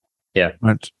Curtain. Yeah.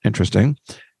 That's interesting.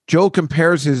 Joel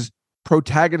compares his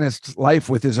protagonist's life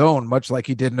with his own, much like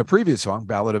he did in a previous song,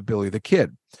 Ballad of Billy the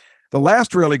Kid. The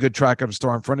last really good track on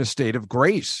Stormfront is State of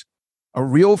Grace, a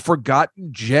real forgotten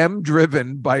gem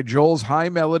driven by Joel's high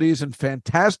melodies and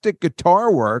fantastic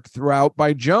guitar work throughout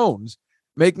by Jones,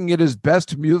 making it his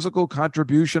best musical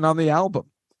contribution on the album.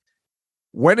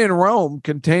 When in Rome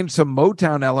contains some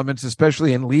Motown elements,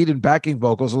 especially in lead and backing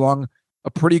vocals, along a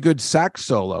pretty good sax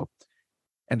solo.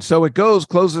 And So It Goes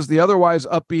closes the otherwise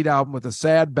upbeat album with a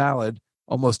sad ballad,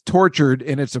 almost tortured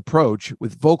in its approach,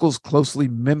 with vocals closely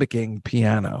mimicking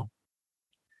piano.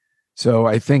 So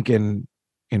I think in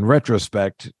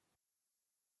retrospect,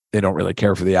 they don't really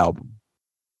care for the album.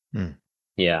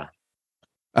 Yeah.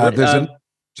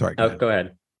 Sorry. Go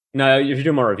ahead. No, if you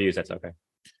do more reviews, that's okay.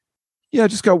 Yeah, I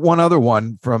just got one other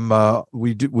one from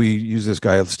we use this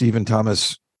guy Stephen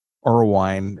Thomas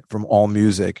Erlewine from All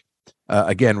Music,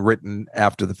 again written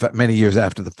after the many years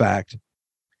after the fact.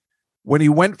 When he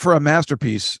went for a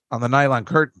masterpiece on The Nylon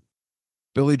Curtain,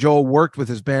 Billy Joel worked with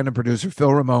his band and producer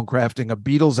Phil Ramone, crafting a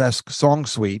Beatles-esque song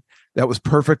suite that was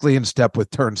perfectly in step with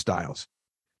Turnstiles.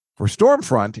 For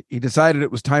Stormfront, he decided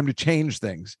it was time to change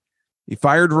things. He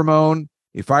fired Ramone.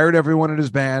 He fired everyone in his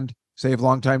band, save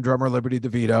longtime drummer Liberty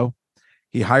DeVito.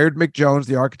 He hired Mick Jones,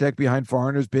 the architect behind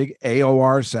Foreigner's big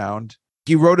AOR sound.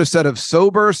 He wrote a set of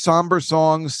sober, somber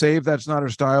songs, save That's Not Her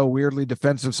Style, weirdly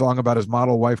defensive song about his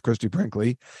model wife, Christy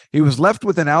Brinkley. He was left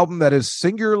with an album that is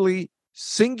singularly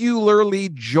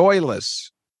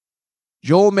joyless.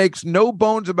 Joel makes no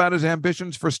bones about his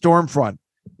ambitions for Stormfront.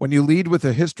 When you lead with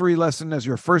a history lesson as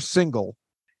your first single,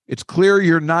 it's clear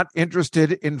you're not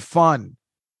interested in fun.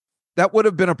 That would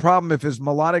have been a problem if his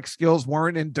melodic skills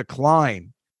weren't in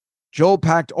decline. Joel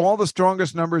packed all the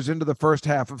strongest numbers into the first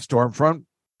half of Stormfront,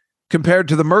 compared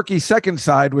to the murky second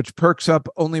side, which perks up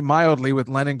only mildly with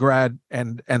Leningrad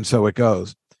and So It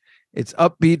Goes. It's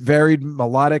upbeat, varied,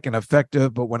 melodic, and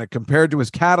effective, but when it compared to his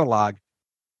catalog,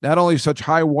 not only such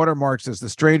high watermarks as The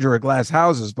Stranger or Glass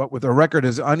Houses, but with a record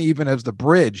as uneven as The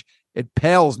Bridge, it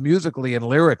pales musically and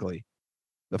lyrically.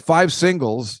 The 5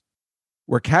 singles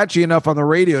were catchy enough on the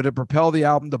radio to propel the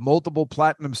album to multiple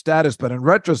platinum status, but in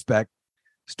retrospect,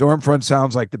 Stormfront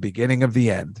sounds like the beginning of the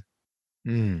end. I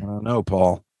don't know,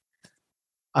 Paul.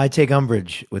 I take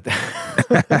umbrage with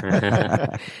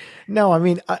that. No, I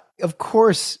mean, of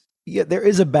course, yeah, there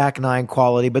is a back nine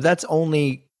quality, but that's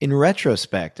only in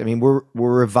retrospect. I mean, we're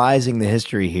revising the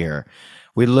history here.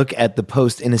 We look at the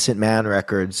post Innocent Man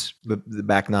records, the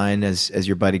back nine, as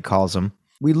your buddy calls them.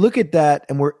 We look at that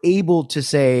and we're able to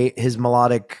say his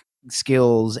melodic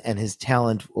skills and his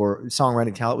talent or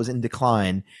songwriting talent was in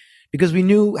decline because we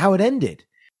knew how it ended.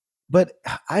 But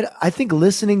I think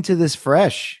listening to this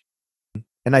fresh,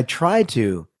 and I try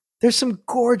to, there's some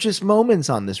gorgeous moments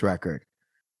on this record.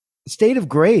 State of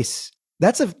Grace,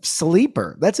 that's a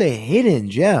sleeper. That's a hidden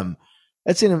gem.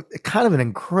 That's kind of an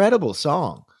incredible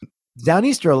song.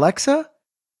 Downeaster Alexa,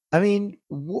 I mean,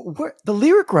 the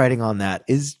lyric writing on that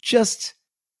is just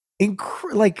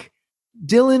like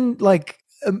Dylan, like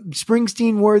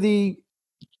Springsteen worthy,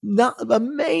 not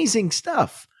amazing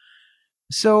stuff.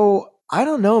 So I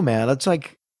don't know, man. It's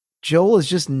like Joel is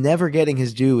just never getting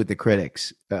his due with the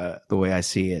critics, the way I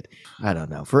see it. I don't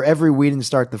know. For every We Didn't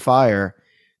Start the Fire,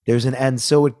 there's an And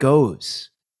So It Goes.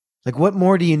 Like, what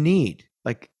more do you need?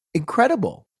 Like,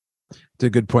 incredible. It's a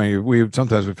good point. We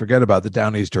sometimes forget about the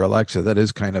Downeaster Alexa. That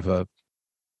is kind of a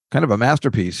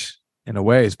masterpiece in a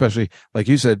way, especially like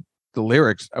you said, the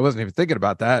lyrics. I wasn't even thinking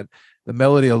about that. The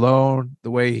melody alone,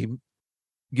 the way he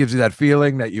gives you that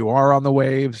feeling that you are on the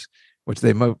waves, which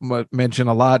they mention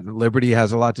a lot. Liberty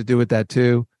has a lot to do with that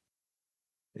too.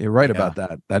 You're right about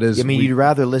that. That is. I mean, you'd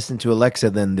rather listen to Alexa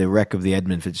than the wreck of the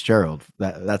Edmund Fitzgerald.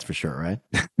 That's for sure, right?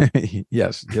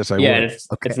 Yes, I would. Yeah, and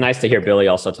it's nice to hear Billy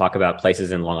also talk about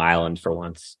places in Long Island for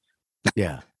once.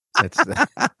 Yeah,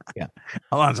 yeah.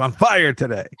 Alon's on fire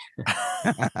today.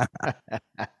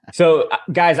 So,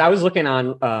 guys, I was looking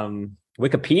on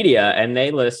Wikipedia, and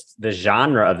they list the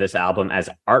genre of this album as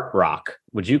art rock.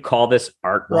 Would you call this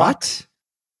art rock? What?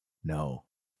 No.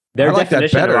 Their like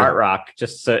definition of art rock,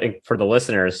 just for the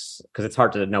listeners, because it's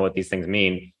hard to know what these things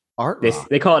mean.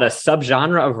 They call it a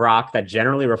subgenre of rock that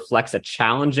generally reflects a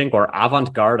challenging or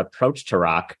avant-garde approach to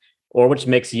rock, or which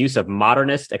makes use of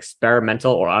modernist,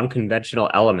 experimental, or unconventional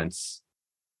elements.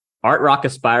 Art rock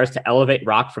aspires to elevate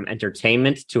rock from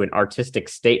entertainment to an artistic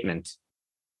statement.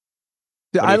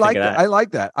 I like that. I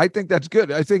like that. I think that's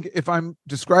good. I think if I'm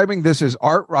describing this as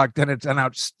art rock, then it's an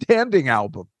outstanding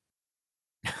album.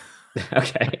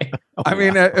 Okay. I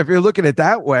mean, if you're looking at it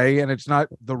that way, and it's not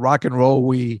the rock and roll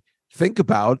we think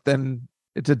about, then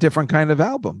it's a different kind of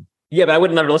album. Yeah, but I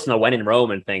would never listen to When in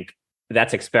Rome and think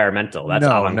that's experimental. That's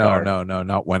avant-garde. No,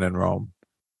 not When in Rome.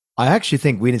 I actually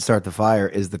think We Didn't Start the Fire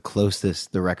is the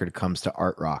closest the record comes to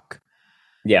art rock.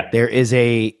 Yeah. There is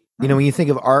when you think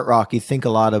of art rock, you think a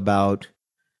lot about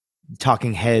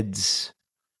Talking Heads,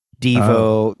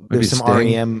 Devo, there's some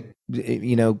Sting.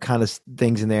 REM, kind of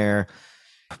things in there.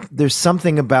 There's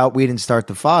something about We Didn't Start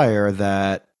the Fire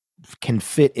that can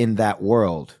fit in that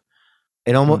world.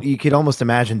 It almost you could almost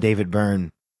imagine David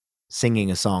Byrne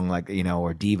singing a song like,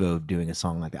 or Devo doing a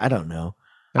song like that. I don't know.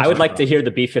 I would like to hear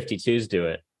the B-52s do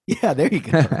it. Yeah, there you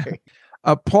go.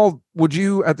 Paul, would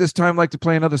you at this time like to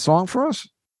play another song for us?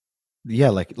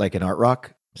 Yeah, like an art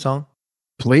rock song?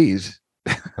 Please.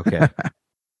 Okay.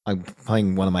 I'm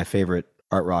playing one of my favorite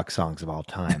art rock songs of all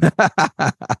time.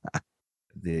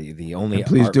 The only and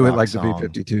please art do it rock like song, the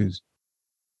B-52s.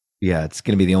 Yeah, it's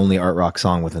going to be the only art rock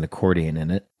song with an accordion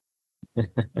in it.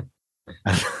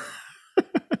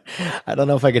 I don't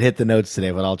know if I could hit the notes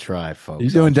today, but I'll try, folks. You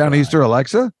doing Downeaster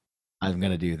Alexa? I'm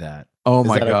going to do that. Oh Is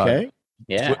my that God. Okay?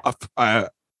 Yeah. I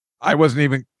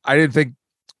didn't think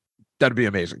that'd be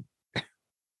amazing.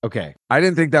 Okay. I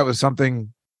didn't think that was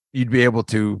something you'd be able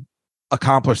to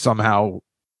accomplish somehow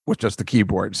with just the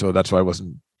keyboard. So that's why I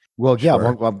wasn't. Well, yeah,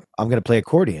 sure. I'm going to play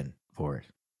accordion for it.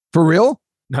 For real?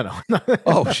 No.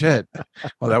 Oh, shit.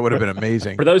 Well, that would have been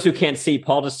amazing. For those who can't see,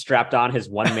 Paul just strapped on his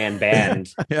one-man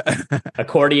band.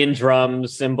 Accordion,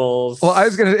 drums, cymbals. Well,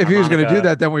 if he was going to do harmonica.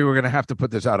 that, then we were going to have to put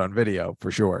this out on video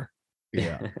for sure.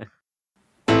 Yeah.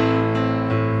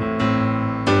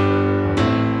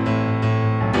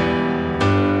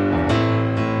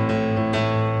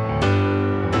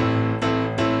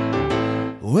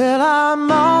 Well,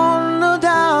 I'm on the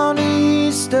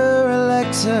Downeaster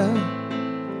Alexa,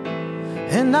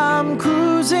 and I'm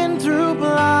cruising through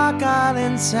Block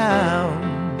Island Sound.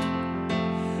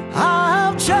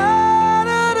 I've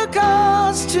chartered a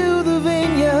course to the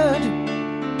vineyard,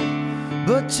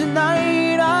 but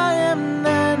tonight I am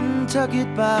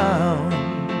Nantucket bound.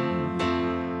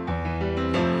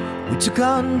 We took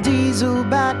on diesel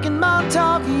back in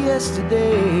Montauk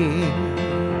yesterday.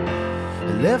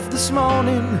 Left this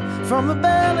morning from the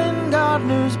Bell in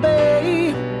Gardner's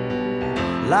Bay.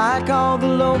 Like all the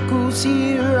locals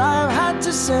here, I've had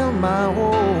to sell my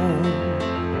home.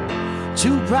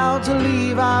 Too proud to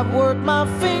leave, I've worked my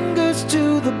fingers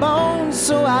to the bone,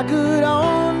 so I could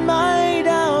own my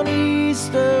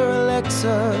Downeaster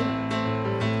Alexa.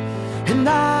 And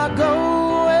I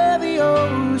go where the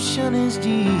ocean is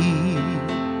deep.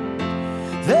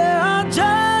 There are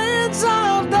giants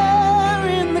out there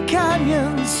in the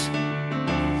canyons,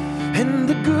 and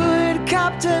the good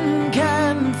captain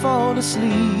can fall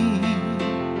asleep.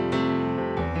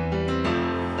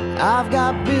 I've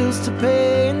got bills to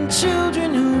pay and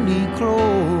children who need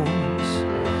clothes.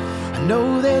 I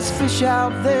know there's fish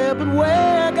out there, but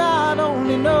where, God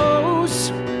only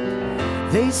knows.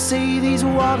 They say these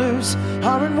waters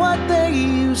aren't what they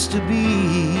used to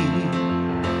be,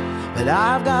 but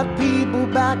I've got people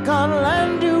back on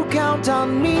land who count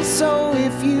on me. So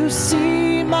if you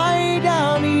see my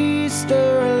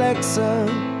Downeaster Alexa,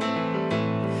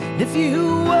 and if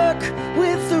you work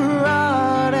with the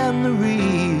rod and the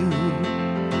reel,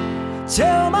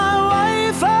 Tell my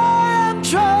wife I am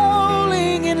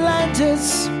trolling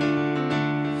Atlantis,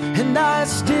 and I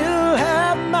still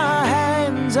have my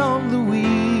hands on the wheel.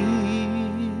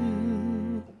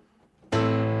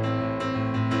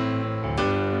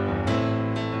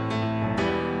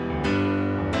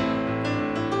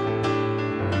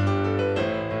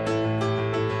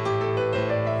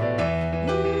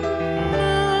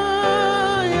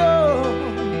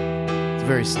 It's a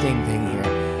very Sting thing here.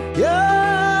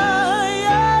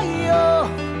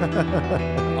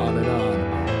 On and on.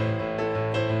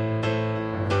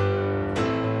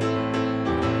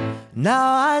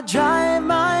 Now I drive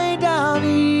my down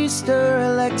Easter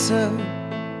Alexa,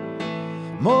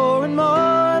 more and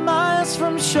more miles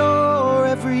from shore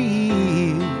every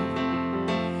year.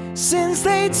 Since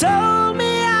they told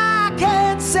me I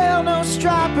can't sell no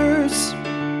stripers,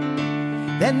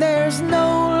 then there's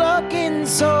no luck in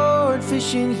sword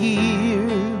fishing here.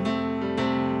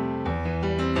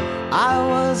 I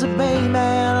was a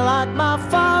bayman like my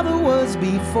father was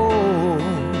before.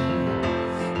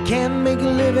 Can't make a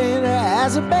living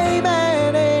as a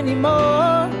bayman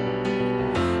anymore.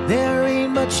 There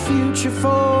ain't much future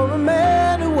for a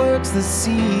man who works the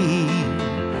sea.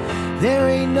 There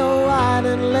ain't no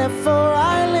island left for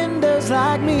islanders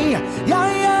like me. Yeah,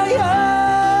 yeah, yeah.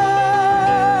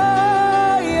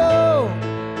 Yo.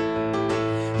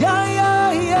 Yeah,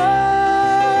 yeah, yeah.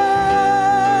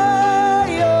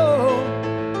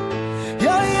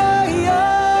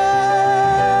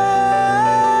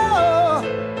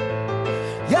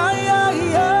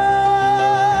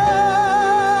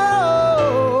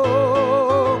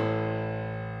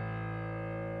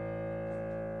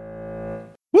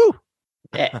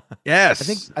 Yes.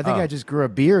 I think I just grew a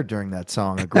beard during that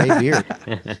song, a gray beard.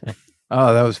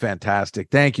 Oh, that was fantastic.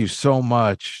 Thank you so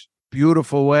much.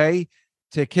 Beautiful way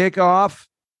to kick off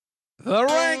the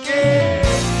ranking.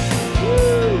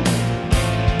 Woo!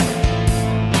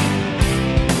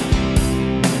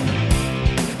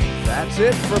 That's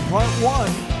it for part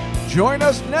one. Join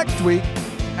us next week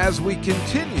as we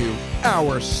continue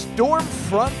our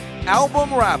Stormfront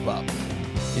album wrap-up.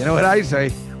 You know what I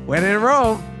say? When in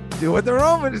Rome, do what the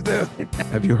Romans do.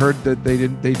 Have you heard that they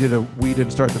did a We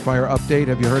Didn't Start the Fire update?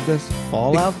 Have you heard this?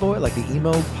 Fall Out Boy, like the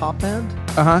emo pop band?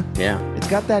 Uh-huh. Yeah. It's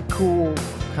got that cool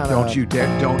kind of... Don't you dare,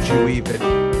 don't you even.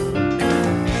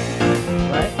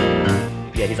 Right?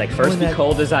 Yeah, he's like, first be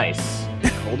cold as ice.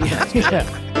 Cold as ice. Yeah.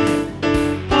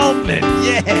 Almond,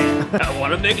 yeah. I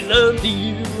want to make love to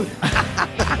you.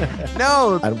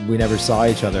 No. We never saw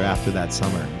each other after that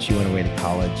summer. She went away to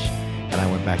college, and I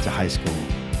went back to high school,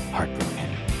 heartbroken.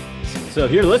 So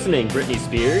if you're listening, Britney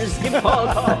Spears, give Paul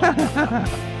a call.